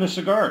smoking a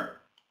cigar.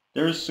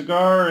 There's a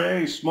cigar,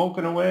 hey,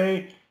 smoking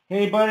away.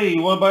 Hey, buddy,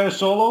 you want to buy a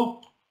solo?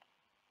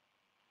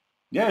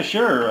 Yeah,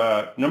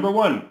 sure. Number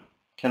 1,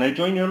 can I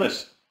join your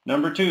list?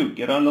 Number 2,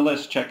 get on the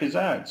list, check his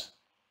ads.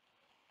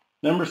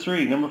 Number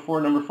 3, number 4,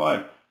 number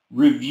 5,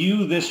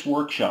 review this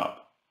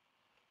workshop.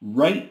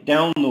 Write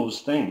down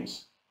those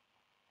things.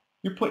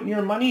 You're putting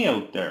your money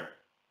out there.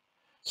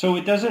 So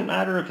it doesn't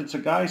matter if it's a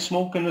guy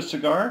smoking a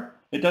cigar.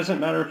 It doesn't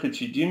matter if it's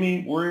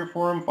Udemy, Warrior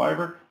Forum,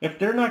 Fiverr. If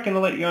they're not going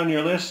to let you on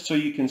your list so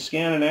you can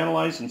scan and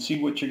analyze and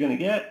see what you're going to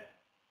get,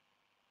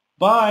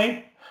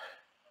 bye.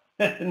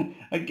 And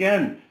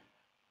again,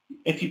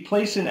 if you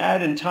place an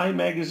ad in Time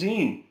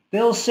magazine,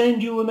 they'll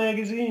send you a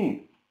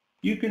magazine.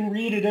 You can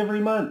read it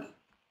every month,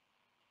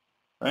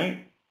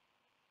 right?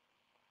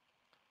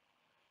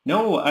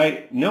 No,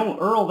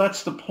 Earl,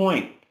 that's the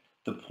point.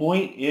 The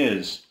point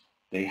is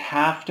they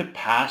have to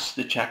pass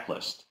the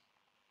checklist.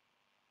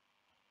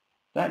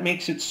 That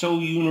makes it so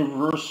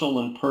universal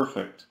and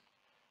perfect.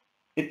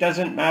 It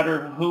doesn't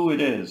matter who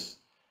it is.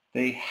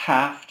 They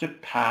have to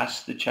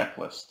pass the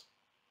checklist,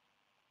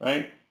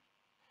 right?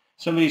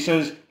 Somebody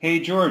says, hey,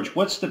 George,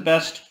 what's the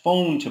best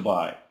phone to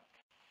buy?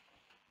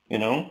 You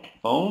know,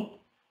 phone?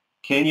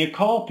 Can you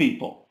call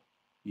people?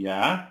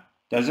 Yeah.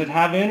 Does it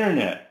have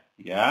internet?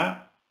 Yeah.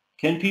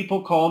 Can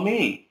people call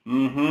me?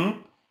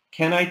 Mm-hmm.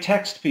 Can I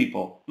text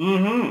people?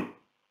 Mm-hmm.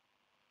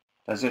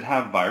 Does it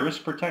have virus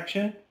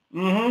protection?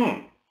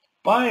 Mm-hmm.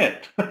 Buy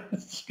it.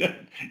 It's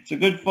good. It's a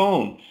good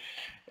phone.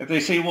 If they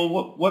say, well,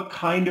 what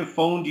kind of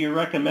phone do you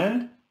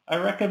recommend? I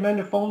recommend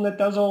a phone that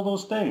does all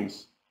those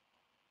things.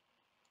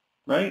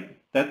 Right?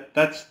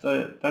 That's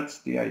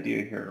the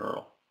idea here,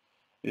 Earl,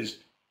 is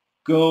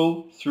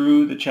go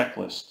through the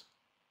checklist.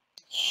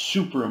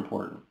 Super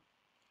important.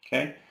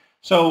 Okay?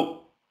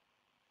 So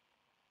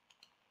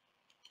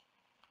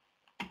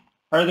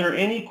are there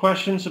any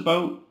questions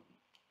about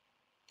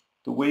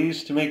the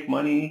ways to make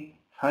money,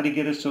 how to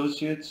get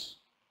associates?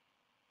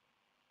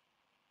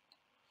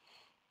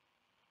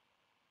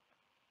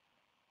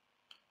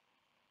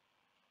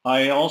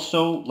 I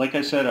also, like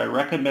I said, I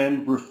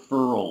recommend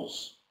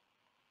referrals.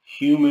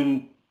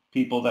 Human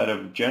people that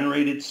have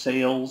generated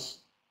sales,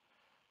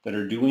 that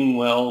are doing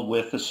well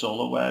with a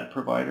solo ad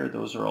provider,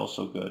 those are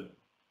also good.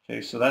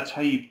 Okay, so that's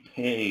how you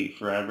pay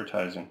for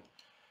advertising.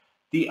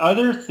 The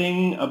other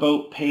thing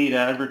about paid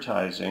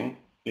advertising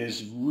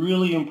is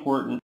really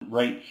important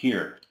right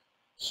here.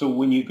 So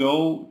when you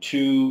go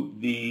to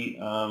the,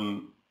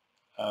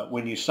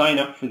 when you sign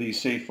up for these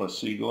safe lists,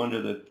 so you go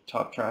under the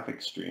top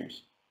traffic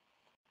streams,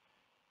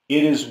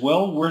 it is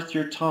well worth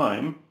your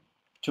time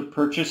to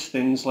purchase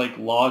things like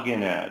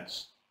login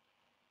ads,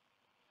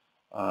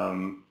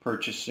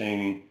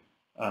 purchasing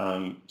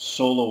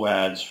solo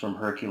ads from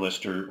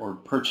Herculist, or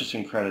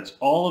purchasing credits.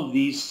 All of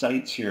these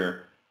sites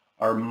here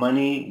are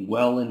money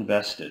well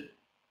invested.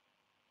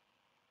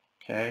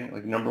 Okay,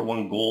 like number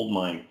 1 gold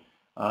mine.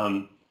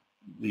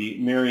 The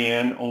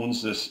Marianne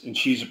owns this and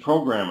she's a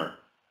programmer.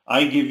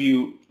 I give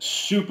you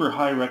super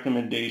high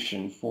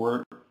recommendation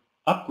for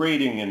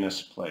upgrading in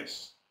this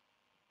place,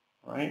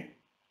 right?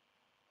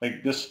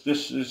 Like this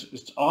is,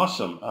 it's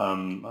awesome.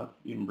 I'll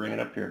even bring it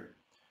up here.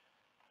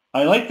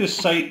 I like this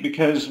site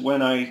because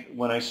when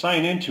I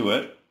sign into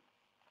it,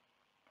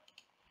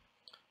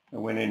 I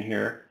went in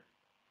here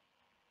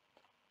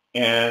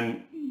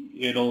and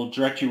it'll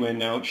direct you in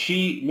now.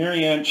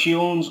 Marianne,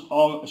 she's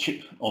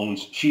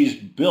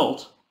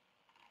built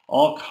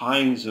all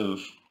kinds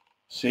of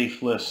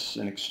safe lists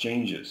and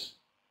exchanges.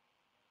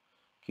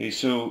 Okay,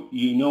 so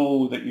you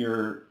know that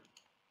you're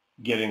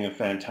getting a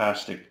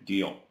fantastic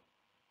deal.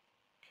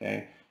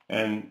 Okay,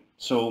 and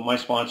so my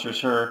sponsor is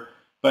her,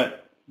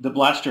 but the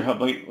Blaster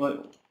Hub, like,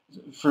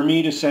 for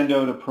me to send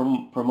out a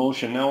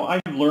promotion, now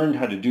I've learned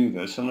how to do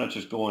this. I'm not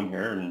just going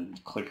here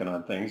and clicking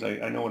on things.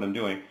 I know what I'm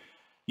doing.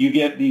 You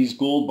get these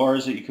gold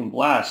bars that you can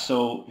blast.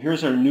 So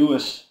here's our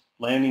newest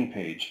landing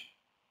page.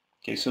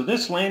 Okay, so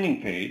this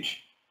landing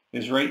page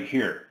is right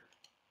here.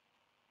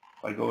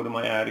 If I go to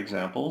my ad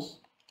examples,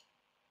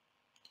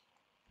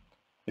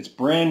 it's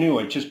brand new.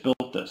 I just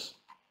built this.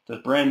 The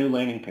brand new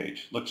landing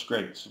page. Looks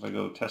great. So if I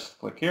go test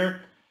click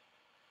here,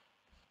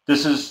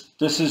 this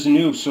is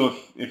new. So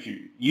if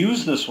you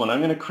use this one, I'm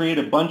going to create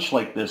a bunch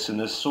like this in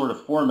this sort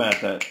of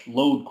format that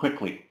load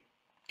quickly.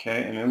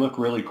 Okay, and they look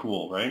really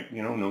cool, right?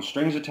 You know, no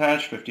strings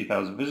attached,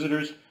 50,000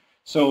 visitors.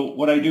 So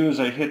what I do is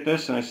I hit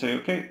this and I say,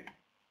 okay,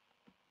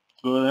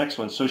 go to the next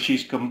one. So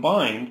she's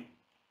combined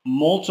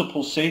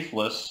multiple safe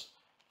lists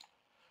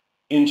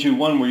into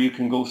one where you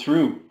can go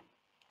through.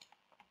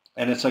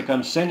 And it's like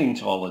I'm sending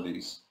to all of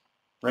these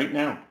right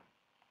now.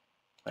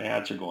 My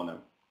ads are going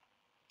out.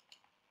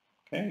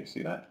 Okay, you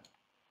see that?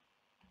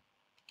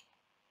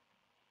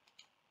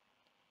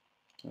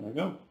 There we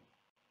go.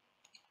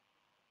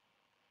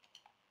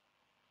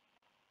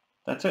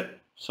 That's it.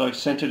 So I've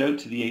sent it out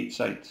to the 8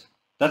 sites.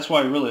 That's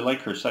why I really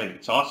like her site.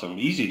 It's awesome,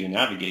 easy to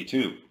navigate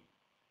too.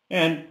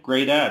 And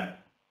great ad.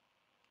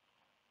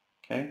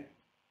 Okay.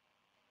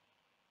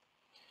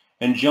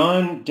 And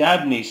John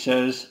Dabney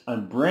says,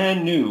 I'm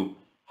brand new.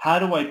 How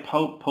do I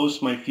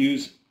post my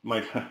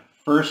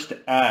first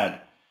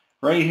ad?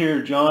 Right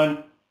here,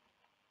 John.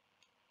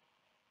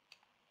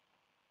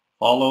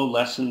 Follow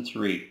lesson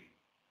 3.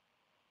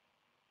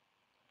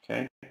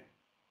 Okay.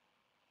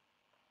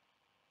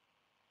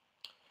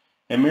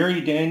 And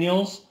Mary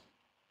Daniels,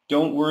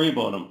 don't worry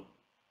about them.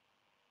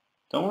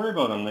 Don't worry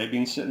about them. They've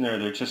been sitting there.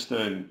 They're just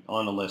on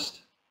the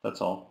list.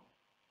 That's all.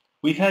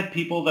 We've had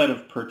people that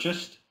have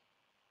purchased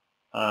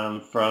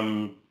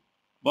from,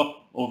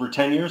 well, over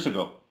 10 years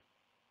ago.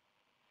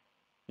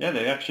 Yeah,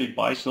 they actually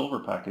buy silver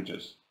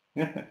packages.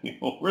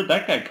 Where'd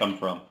that guy come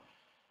from?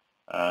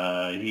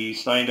 He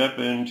signed up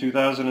in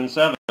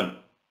 2007.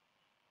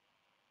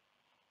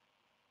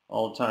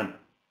 All the time.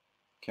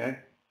 Okay.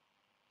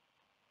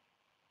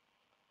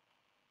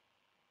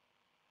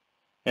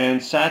 And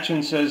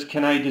Sachin says,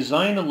 can I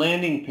design a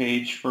landing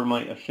page for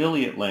my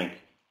affiliate link?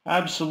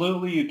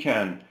 Absolutely you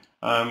can.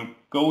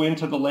 Go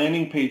into the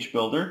landing page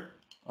builder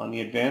on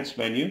the advanced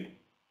menu.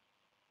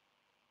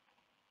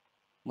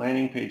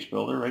 Landing page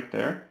builder right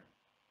there.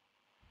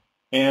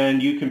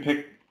 And you can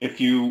pick, if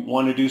you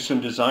want to do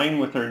some design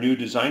with our new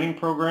designing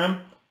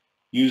program,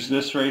 use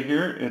this right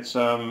here. It's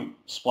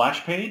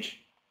splash page.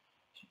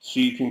 So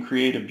you can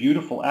create a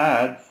beautiful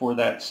ad for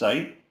that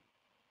site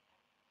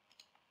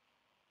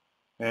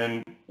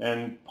and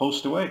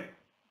post away.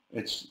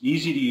 It's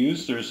easy to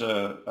use. There's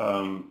a,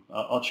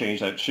 I'll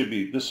change that. It should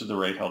be, this is the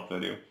right help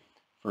video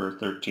for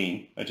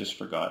 13. I just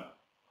forgot.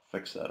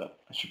 Fix that up.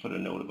 I should put a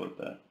note about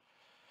that.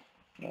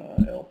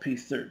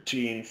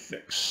 LP13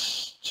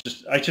 fix.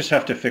 I just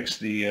have to fix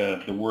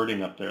the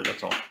wording up there,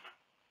 that's all.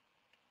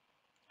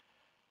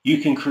 You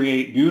can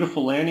create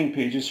beautiful landing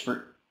pages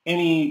for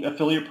any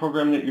affiliate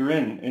program that you're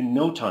in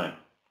no time.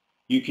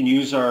 You can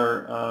use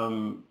our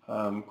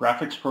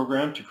graphics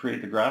program to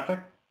create the graphic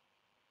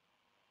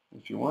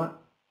if you want.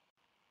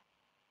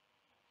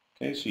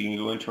 Okay, so you can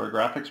go into our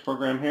graphics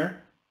program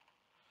here,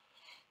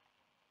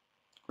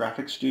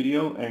 Graphics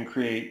Studio, and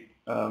create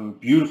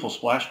beautiful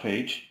splash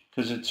page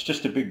because it's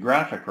just a big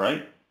graphic,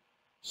 right?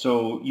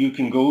 So you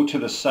can go to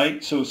the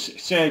site. So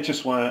say I'm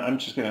just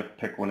going to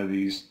pick one of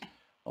these,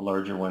 a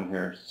larger one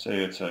here.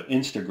 Say it's an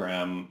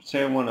Instagram.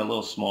 Say I want a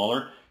little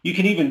smaller. You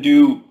can even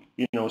do,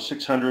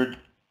 600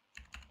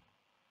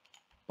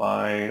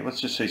 by,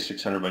 let's just say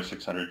 600 by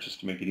 600 just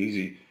to make it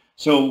easy.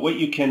 So what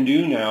you can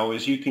do now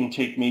is you can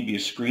take maybe a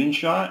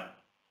screenshot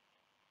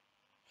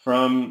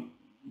from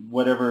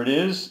whatever it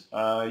is.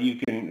 You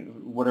can,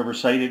 whatever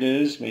site it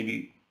is,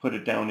 maybe put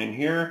it down in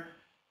here.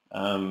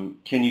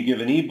 Can you give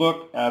an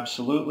ebook?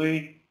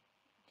 Absolutely.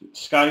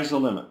 Sky's the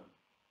limit.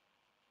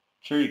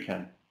 Sure you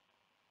can.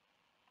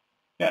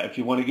 Yeah, if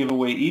you want to give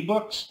away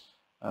ebooks,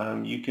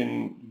 you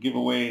can give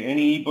away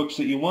any ebooks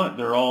that you want.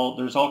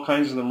 There's all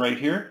kinds of them right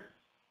here.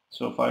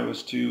 So if I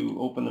was to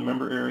open the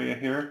member area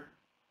here,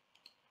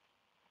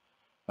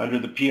 under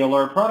the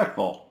PLR product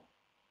vault,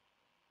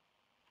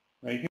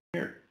 right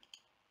here,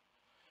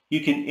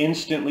 you can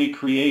instantly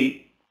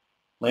create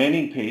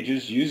landing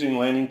pages using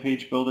Landing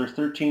Page Builder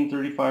 13,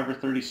 35, or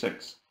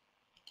 36.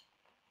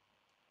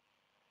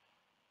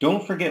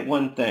 Don't forget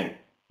one thing.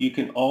 You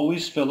can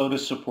always fill out a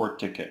support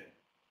ticket.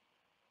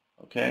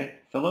 Okay?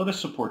 Fill out a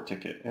support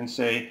ticket and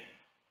say,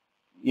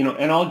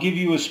 and I'll give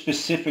you a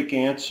specific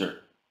answer.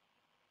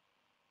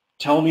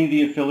 Tell me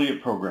the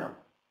affiliate program.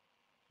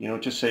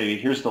 Just say,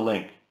 here's the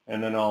link.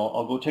 And then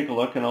I'll go take a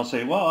look and I'll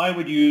say, well, I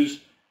would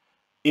use,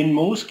 in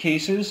most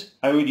cases,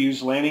 I would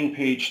use landing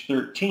page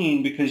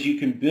 13 because you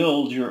can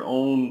build your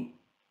own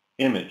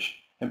image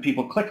and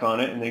people click on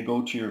it and they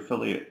go to your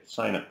affiliate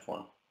sign up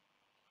form.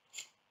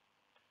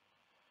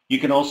 You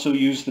can also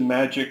use the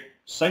magic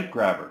site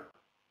grabber,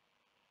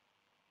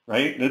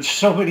 right? There's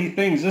so many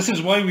things. This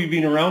is why we've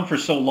been around for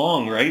so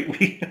long, right?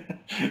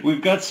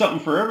 We've got something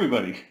for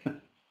everybody.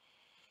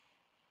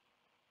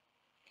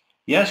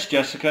 Yes,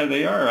 Jessica,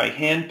 they are. I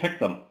hand pick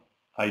them.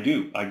 I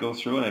do. I go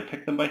through and I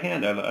pick them by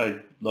hand. I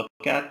look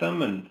at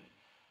them and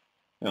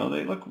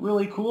they look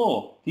really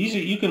cool.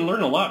 You can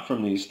learn a lot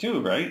from these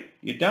too, right?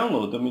 You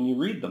download them and you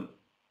read them.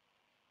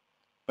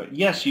 But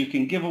yes, you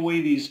can give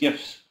away these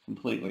gifts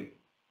completely.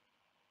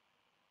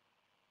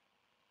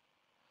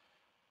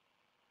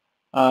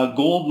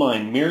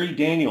 Goldmine, Mary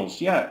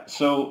Daniels. Yeah,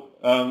 so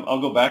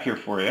I'll go back here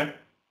for you.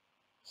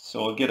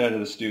 So I'll get out of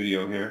the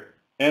studio here.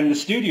 And the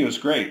studio is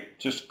great.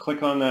 Just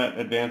click on that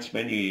advanced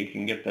menu. You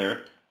can get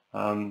there.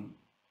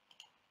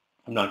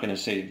 I'm not going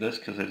to save this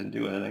because I didn't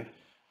do anything.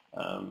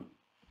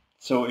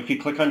 So if you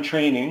click on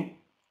training,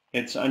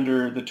 it's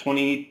under the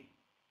 20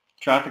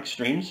 traffic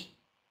streams.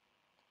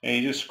 And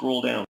you just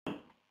scroll down.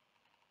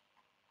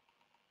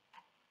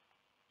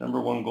 Number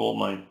 1 gold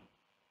mine.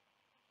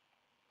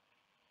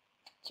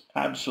 It's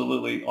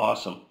absolutely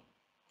awesome.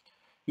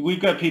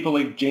 We've got people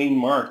like Jane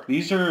Mark.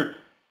 These are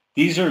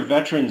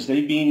veterans.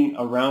 They've been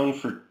around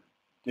for,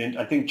 and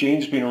I think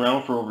Jane's been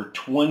around for over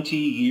 20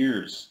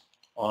 years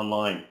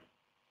online.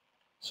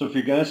 So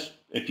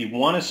if you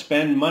want to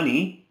spend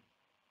money,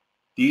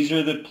 these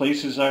are the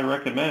places I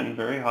recommend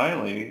very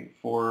highly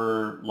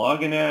for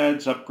login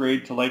ads,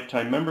 upgrade to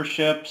lifetime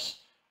memberships,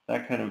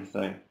 that kind of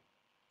thing.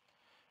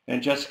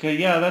 And Jessica,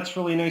 yeah, that's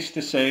really nice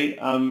to say.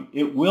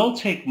 It will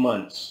take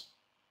months,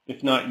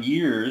 if not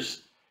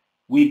years.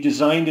 We've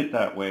designed it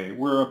that way.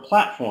 We're a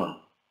platform.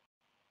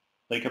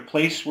 like a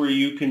place where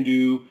you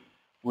can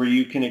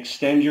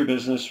extend your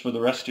business for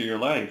the rest of your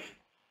life.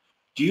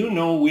 Do you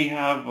know we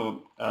have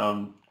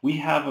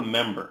a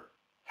member,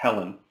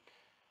 Helen.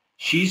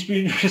 She's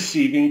been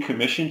receiving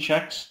commission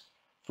checks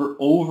for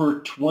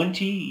over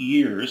 20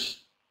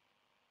 years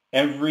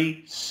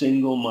every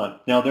single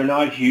month. Now, they're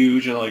not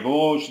huge and like,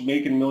 oh, she's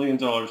making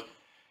millions of dollars.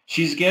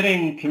 She's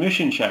getting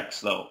commission checks,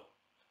 though,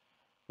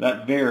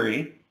 that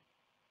vary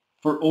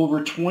for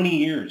over 20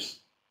 years.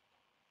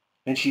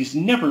 And she's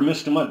never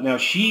missed a month. Now,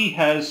 she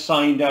has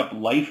signed up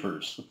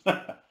lifers.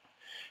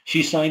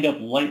 She signed up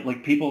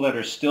like people that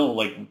are still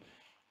like,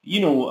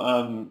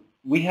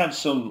 we have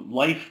some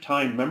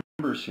lifetime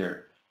members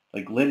here,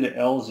 like Linda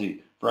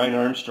Elsie, Brian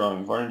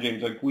Armstrong, Varn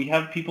James. Like, we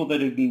have people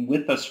that have been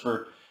with us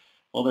for,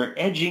 well, they're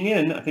edging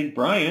in. I think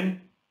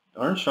Brian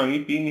Armstrong,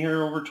 he's been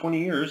here over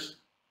 20 years.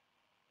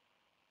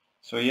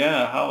 So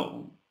yeah,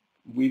 how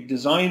we've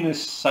designed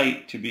this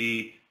site to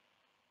be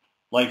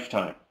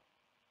lifetime.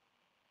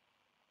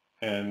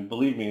 And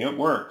believe me, it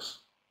works.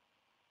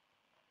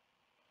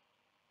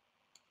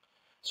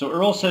 So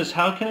Earl says,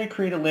 how can I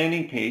create a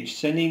landing page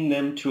sending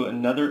them to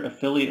another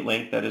affiliate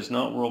link that is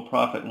not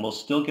Worldprofit and will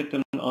still get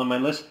them on my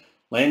list?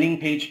 Landing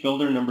page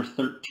builder number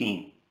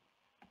 13.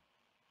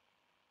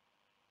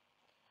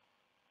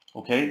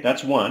 Okay,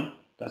 that's one.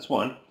 That's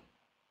one.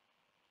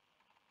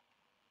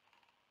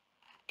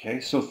 Okay,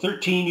 so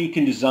 13, you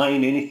can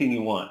design anything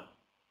you want.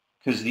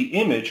 Because the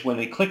image, when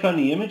they click on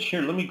the image,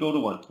 here, let me go to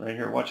one right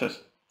here. Watch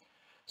this.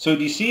 So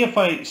do you see, if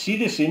I see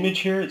this image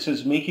here, it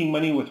says making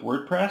money with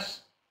WordPress?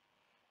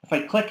 If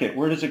I click it,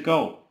 where does it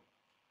go?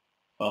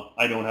 Well,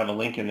 I don't have a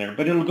link in there,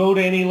 but it'll go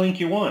to any link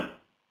you want.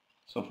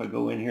 So if I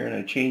go in here and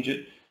I change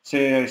it,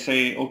 I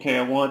say, okay,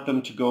 I want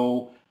them to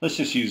go, let's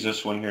just use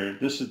this one here.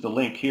 This is the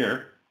link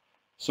here.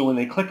 So when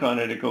they click on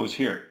it, it goes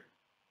here.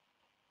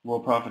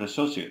 Worldprofit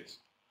Associates.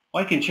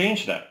 Well, I can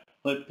change that.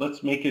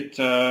 Let's make it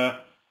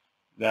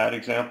that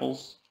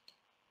examples.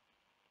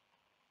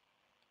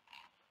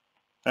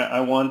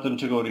 I want them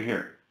to go to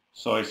here.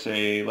 So I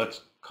say,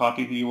 let's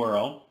copy the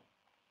URL.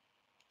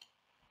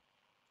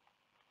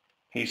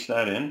 Paste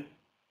that in,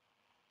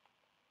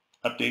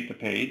 update the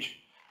page.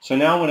 So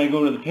now when I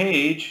go to the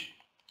page,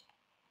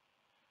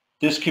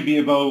 this could be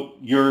about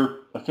your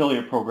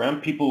affiliate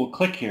program. People will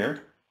click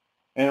here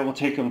and it will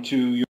take them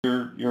to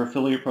your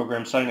affiliate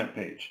program sign-up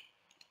page.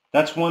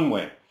 That's one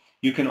way.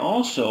 You can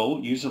also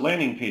use a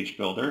landing page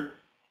builder,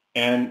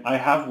 and I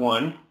have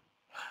one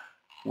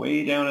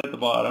way down at the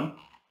bottom,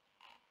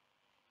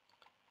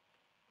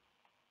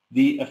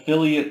 the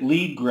affiliate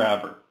lead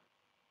grabber,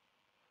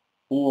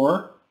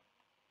 or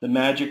the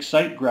magic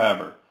site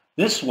grabber.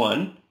 This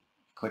one,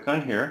 click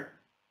on here,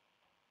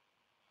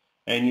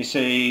 and you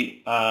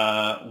say,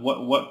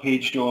 what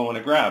page do I want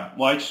to grab?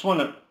 Well, I just want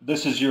to,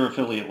 this is your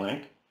affiliate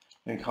link,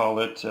 and call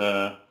it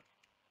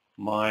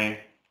my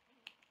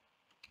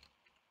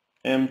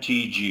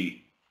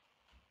MTG.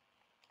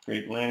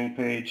 Create landing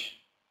page.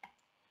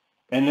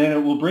 And then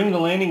it will bring the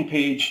landing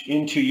page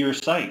into your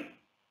site.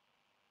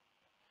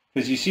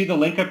 Because you see the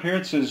link up here,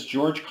 it says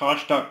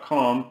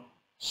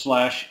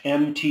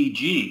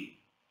georgekosch.com/MTG.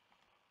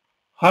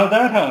 How'd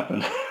that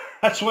happen?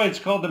 That's why it's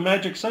called the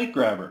Magic Site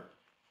Grabber.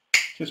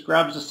 Just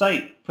grabs the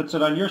site, puts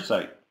it on your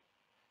site.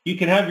 You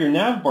can have your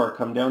nav bar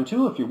come down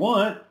too if you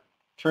want.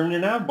 Turn your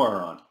nav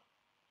bar on.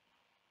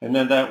 And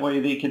then that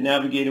way they can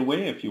navigate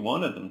away if you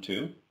wanted them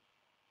to.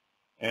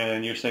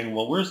 And you're saying,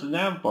 well, where's the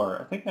nav bar?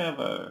 I think I have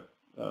a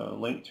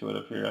link to it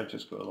up here. I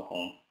just go to the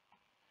home.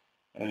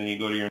 And then you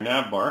go to your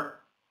nav bar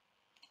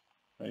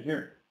right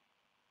here.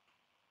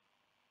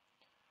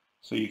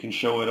 So you can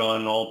show it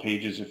on all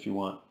pages if you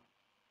want.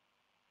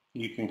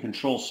 You can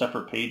control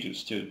separate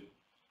pages too.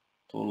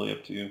 Totally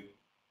up to you.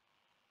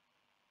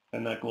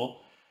 Isn't that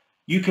cool?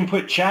 You can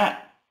put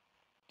chat.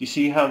 Do you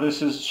see how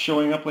this is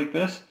showing up like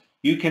this?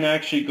 You can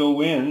actually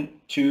go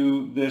in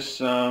to this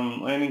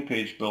landing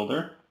page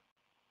builder.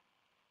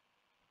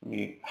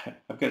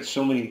 I've got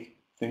so many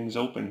things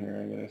open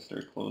here. I gotta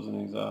start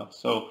closing these off.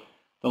 So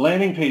the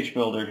landing page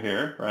builder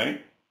here,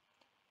 right?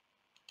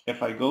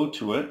 If I go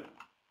to it,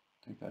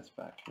 I think that's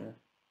back here.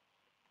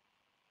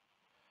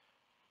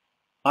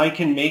 I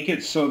can make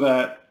it so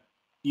that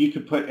you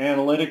could put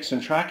analytics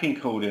and tracking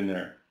code in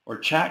there, or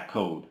chat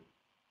code.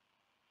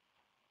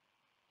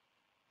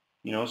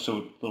 You know,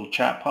 so little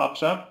chat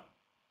pops up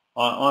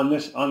on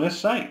this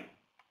site.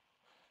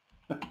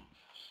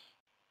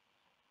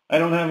 I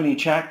don't have any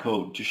chat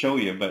code to show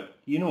you, but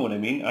you know what I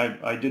mean.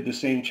 I did the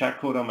same chat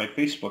code on my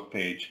Facebook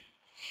page.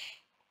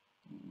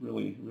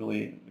 Really,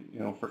 you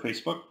know, for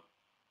Facebook.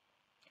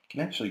 I can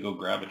actually go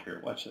grab it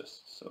here. Watch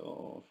this.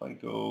 So if I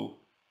go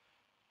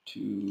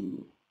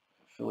to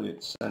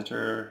Affiliate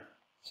Center,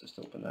 let's just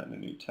open that in a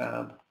new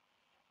tab.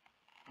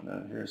 And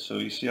down here, so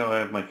you see how I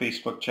have my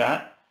Facebook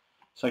chat?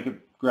 So I could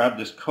grab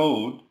this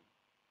code.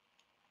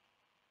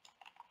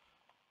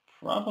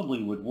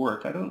 Probably would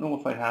work. I don't know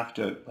if I have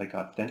to like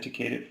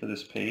authenticate it for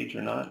this page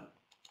or not.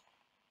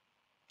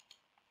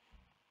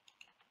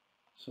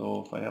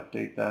 So if I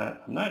update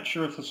that, I'm not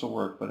sure if this will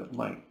work, but it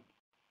might.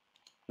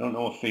 I don't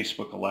know if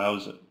Facebook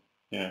allows it.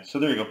 Yeah, so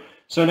there you go.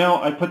 So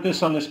now I put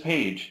this on this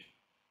page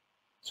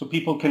so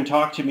people can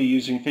talk to me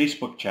using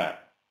Facebook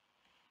chat.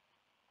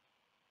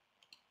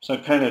 So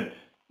I've kind of,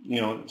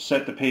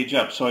 set the page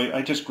up. So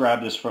I just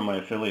grabbed this from my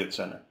affiliate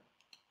center,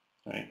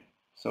 right?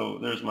 So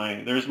there's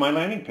my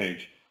landing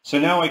page. So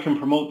now I can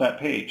promote that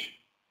page.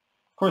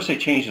 Of course, I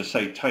changed the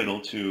site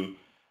title to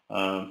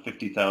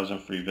 50,000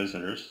 free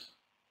visitors.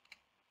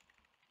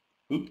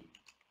 Oop.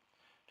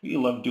 Do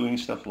you love doing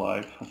stuff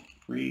live?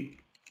 Free.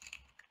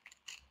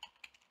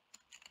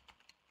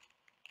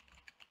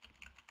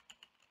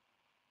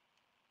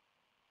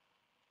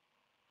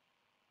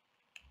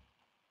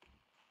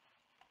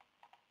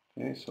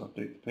 Okay, so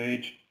update the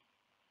page.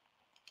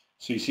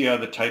 So you see how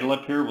the title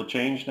up here will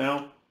change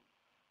now?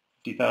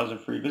 50,000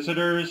 free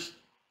visitors.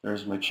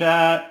 There's my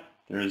chat.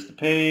 There's the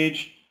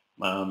page.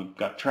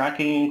 Got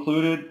tracking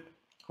included.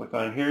 Click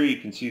on here. You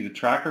can see the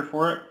tracker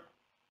for it.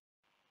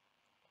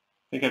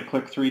 I think I've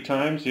clicked 3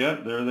 times. Yeah,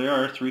 there they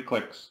are, 3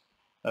 clicks.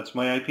 That's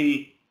my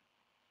IP.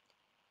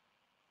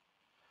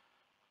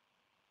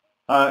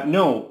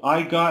 No,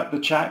 I got the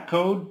chat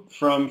code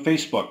from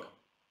Facebook.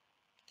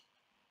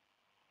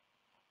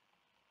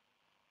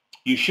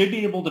 You should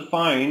be able to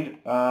find,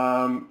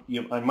 I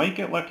might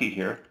get lucky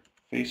here,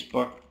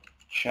 Facebook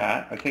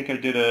chat. I think I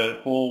did a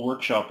whole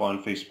workshop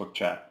on Facebook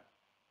chat.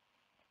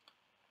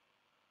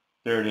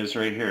 There it is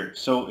right here.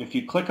 So if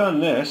you click on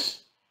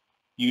this,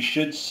 you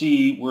should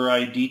see where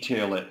I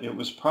detail it. It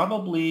was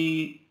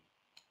probably,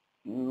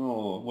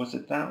 was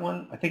it that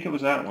one? I think it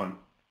was that one.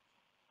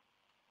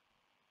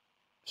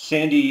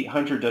 Sandy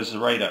Hunter does the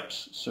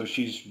write-ups, so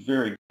she's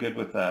very good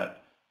with that.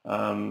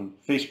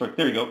 Facebook,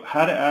 there you go.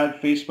 How to add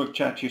Facebook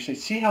chat to your site.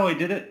 See how I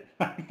did it?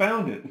 I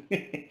found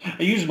it.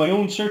 I used my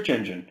own search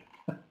engine.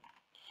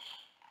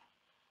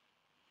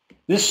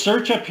 This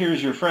search up here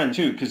is your friend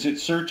too, because it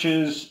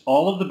searches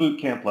all of the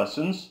bootcamp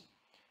lessons.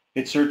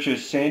 It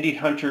searches Sandy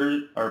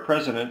Hunter, our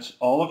president's,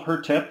 all of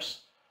her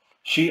tips.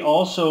 She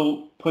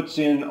also puts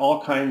in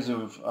all kinds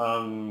of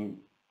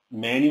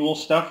manual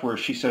stuff where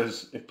she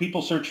says, if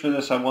people search for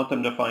this, I want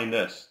them to find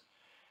this.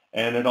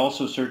 And it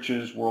also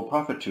searches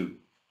Worldprofit too.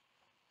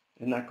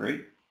 Isn't that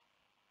great?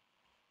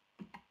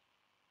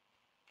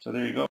 So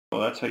there you go.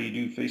 That's how you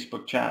do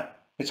Facebook chat.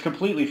 It's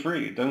completely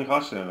free. It doesn't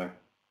cost anything.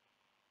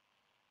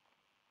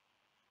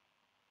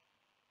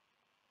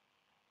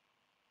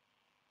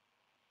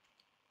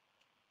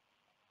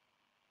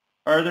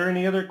 Are there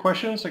any other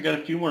questions? I got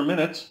a few more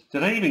minutes.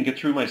 Did I even get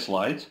through my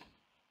slides?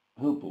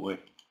 Oh boy.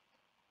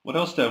 What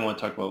else do I want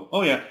to talk about?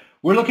 Oh yeah,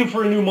 we're looking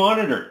for a new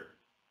monitor.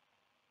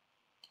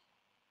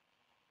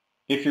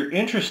 If you're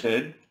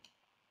interested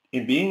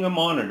in being a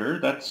monitor,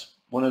 that's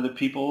one of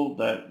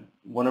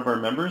our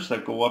members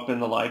that go up in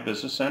the Live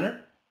Business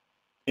Center.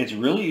 It's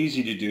really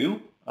easy to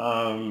do.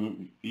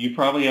 You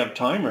probably have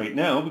time right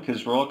now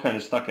because we're all kind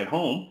of stuck at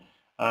home.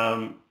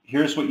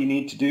 Here's what you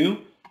need to do.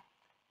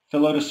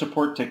 Fill out a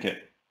support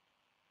ticket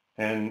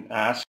and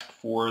ask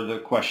for the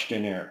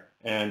questionnaire.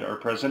 And our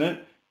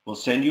president will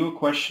send you a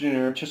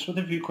questionnaire just with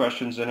a few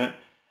questions in it,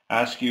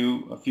 ask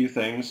you a few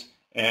things.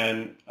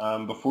 And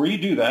before you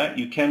do that,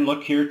 you can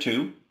look here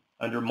too,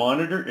 under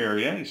monitor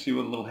area. You see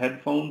what little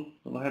headphone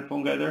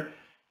guy there?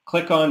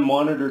 Click on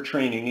monitor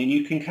training and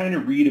you can kind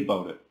of read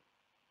about it.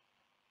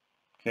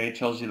 Okay, it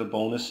tells you the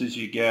bonuses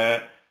you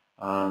get,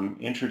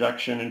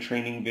 introduction and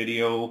training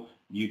video,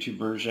 YouTube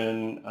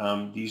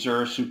version. These are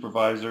our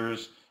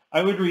supervisors.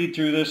 I would read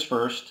through this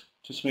first,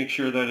 just make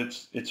sure that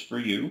it's for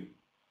you,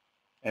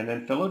 and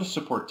then fill out a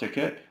support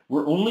ticket.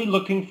 We're only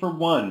looking for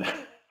one,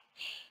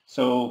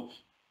 so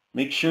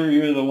make sure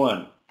you're the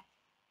one.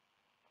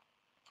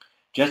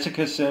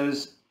 Jessica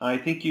says, I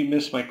think you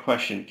missed my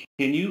question.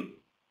 Can you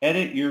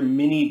edit your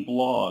mini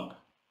blog?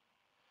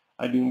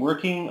 I've been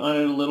working on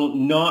it a little,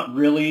 not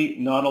really,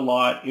 not a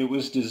lot. It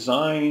was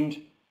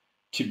designed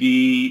to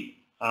be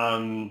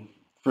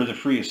for the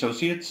free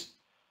associates.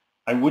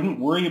 I wouldn't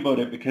worry about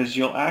it because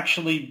you'll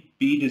actually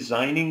be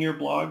designing your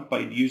blog by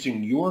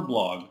using your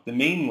blog, the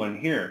main one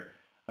here.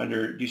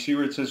 Do you see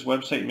where it says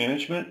website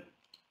management?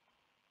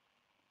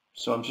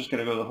 So I'm just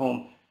going to go to the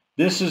home.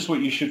 This is what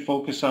you should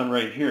focus on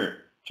right here,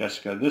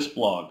 Jessica, this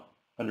blog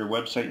under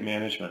website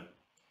management.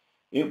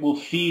 It will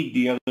feed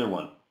the other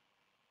one.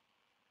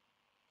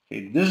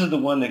 Okay, this is the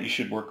one that you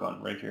should work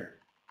on right here.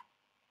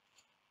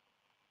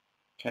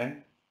 Okay?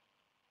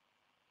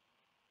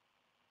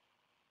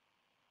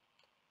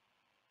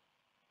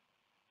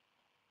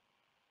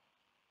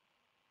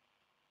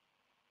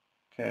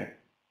 Okay.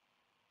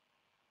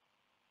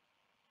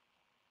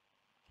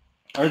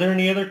 Are there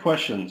any other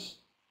questions?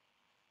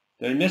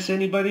 Did I miss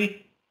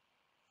anybody?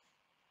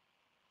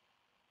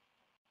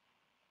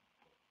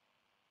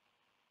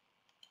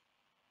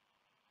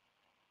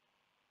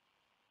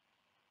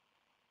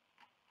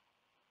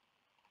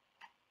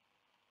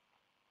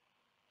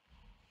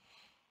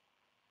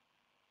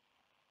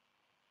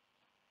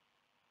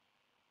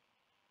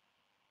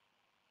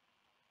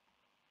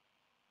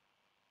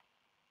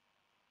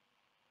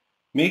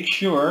 Make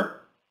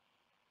sure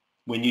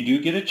when you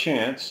do get a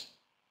chance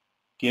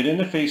Get in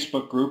the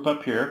Facebook group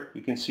up here.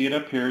 You can see it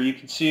up here. You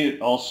can see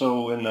it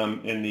also in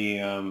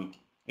the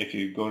if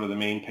you go to the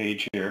main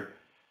page here.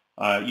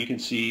 You can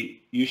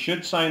see you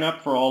should sign up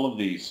for all of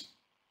these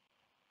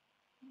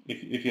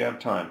if you have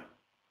time.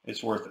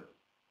 It's worth it.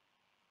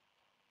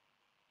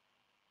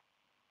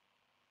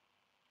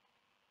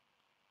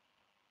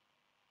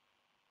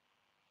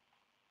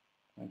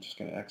 I'm just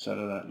going to X out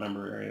of that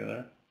member area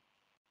there.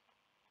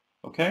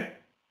 Okay?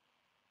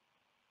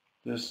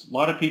 There's a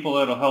lot of people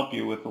that'll help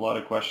you with a lot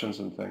of questions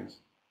and things.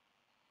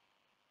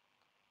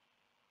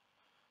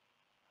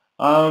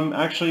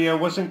 Actually, I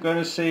wasn't going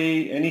to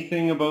say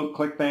anything about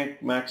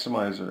ClickBank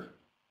Maximizer.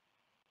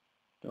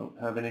 Don't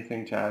have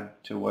anything to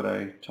add to what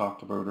I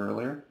talked about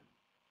earlier.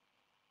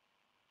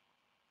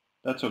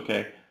 That's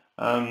okay.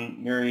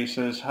 Mary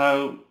says,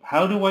 how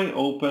do I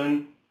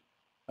open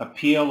a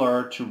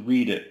PLR to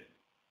read it?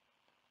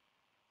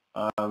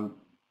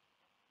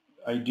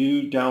 I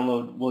do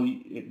download, well,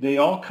 they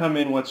all come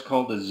in what's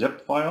called a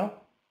zip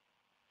file.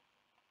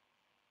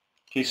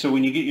 Okay, so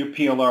when you get your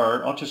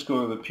PLR, I'll just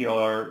go to the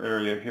PLR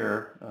area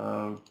here.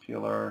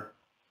 PLR,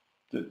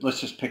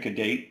 let's just pick a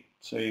date,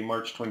 say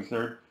March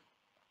 23rd.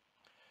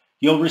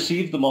 You'll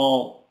receive them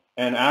all,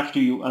 and after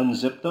you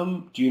unzip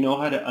them, do you know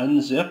how to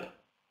unzip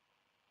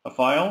a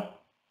file?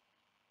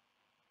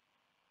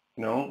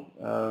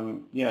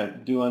 No? Yeah,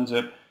 do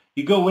unzip.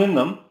 You go in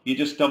them, you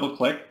just double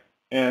click,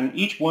 and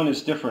each one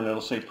is different.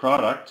 It'll say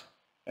product,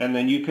 and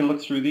then you can look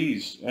through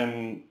these,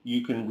 and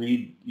you can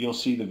read, you'll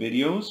see the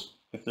videos,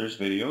 if there's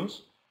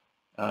videos.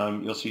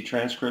 You'll see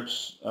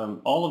transcripts.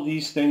 All of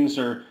these things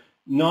are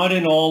not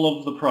in all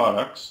of the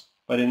products,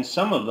 but in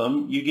some of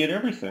them, you get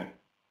everything.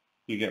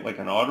 You get like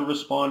an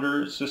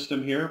autoresponder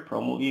system here,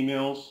 promo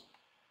emails,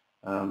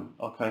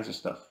 all kinds of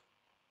stuff.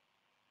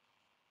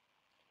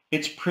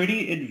 It's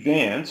pretty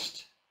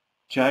advanced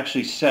to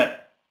actually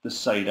set the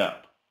site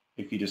up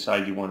if you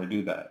decide you want to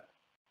do that.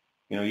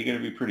 You got to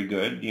be pretty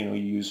good. You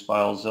use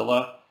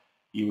FileZilla.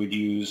 You would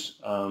use,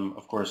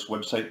 of course,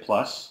 Website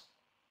Plus.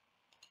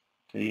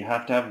 Okay, you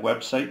have to have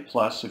Website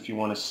Plus if you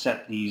want to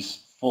set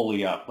these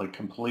fully up, like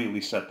completely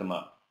set them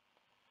up.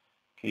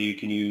 Okay, you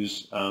can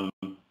use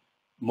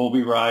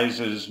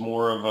MobiRise as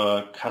more of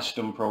a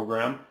custom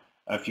program.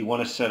 If you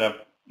want to set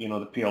up, the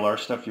PLR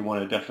stuff, you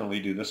want to definitely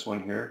do this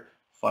one here.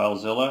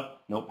 FileZilla,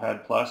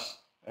 Notepad+,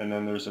 and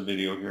then there's a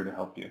video here to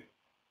help you.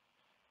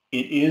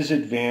 It is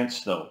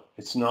advanced though.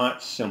 It's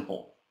not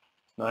simple.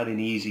 It's not an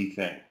easy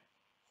thing.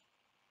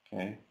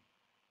 Okay.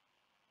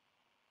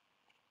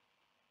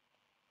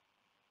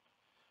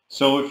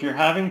 So if you're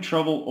having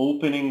trouble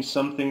opening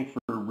something for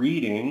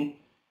reading,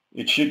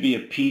 it should be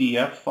a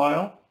PDF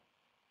file.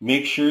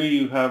 Make sure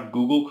you have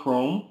Google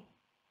Chrome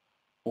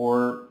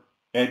or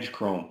Edge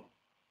Chrome.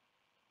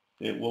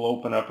 It will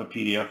open up a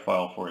PDF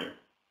file for you.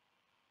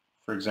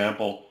 For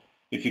example,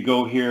 if you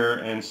go here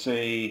and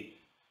say,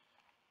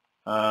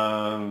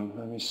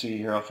 let me see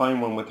here, I'll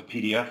find one with a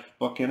PDF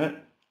book in it.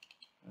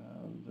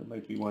 There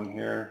might be one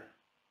here.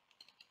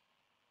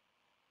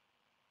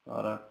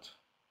 Product.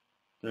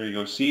 There you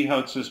go. See how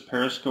it says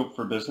Periscope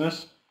for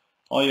Business?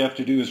 All you have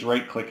to do is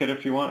right-click it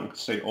if you want and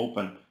say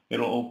Open.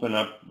 It'll open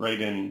up right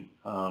in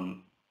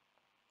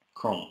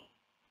Chrome.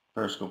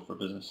 Periscope for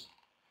Business.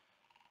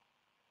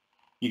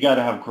 You got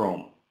to have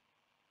Chrome.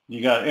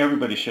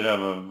 Everybody should have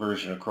a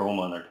version of Chrome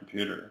on their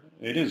computer.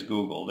 It is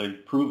Google.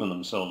 They've proven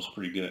themselves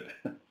pretty good.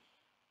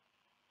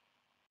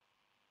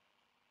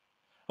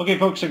 Okay,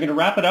 folks, I'm going to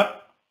wrap it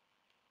up.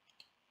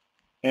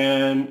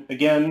 And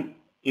again,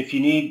 if you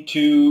need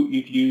to,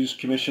 you can use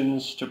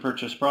commissions to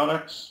purchase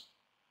products.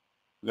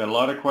 We've got a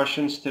lot of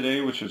questions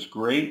today, which is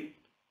great.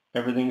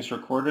 Everything's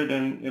recorded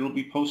and it'll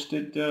be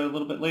posted a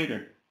little bit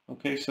later.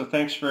 Okay, so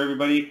thanks for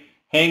everybody.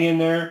 Hang in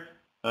there.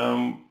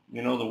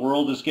 The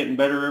world is getting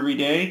better every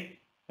day,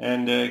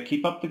 and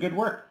keep up the good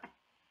work.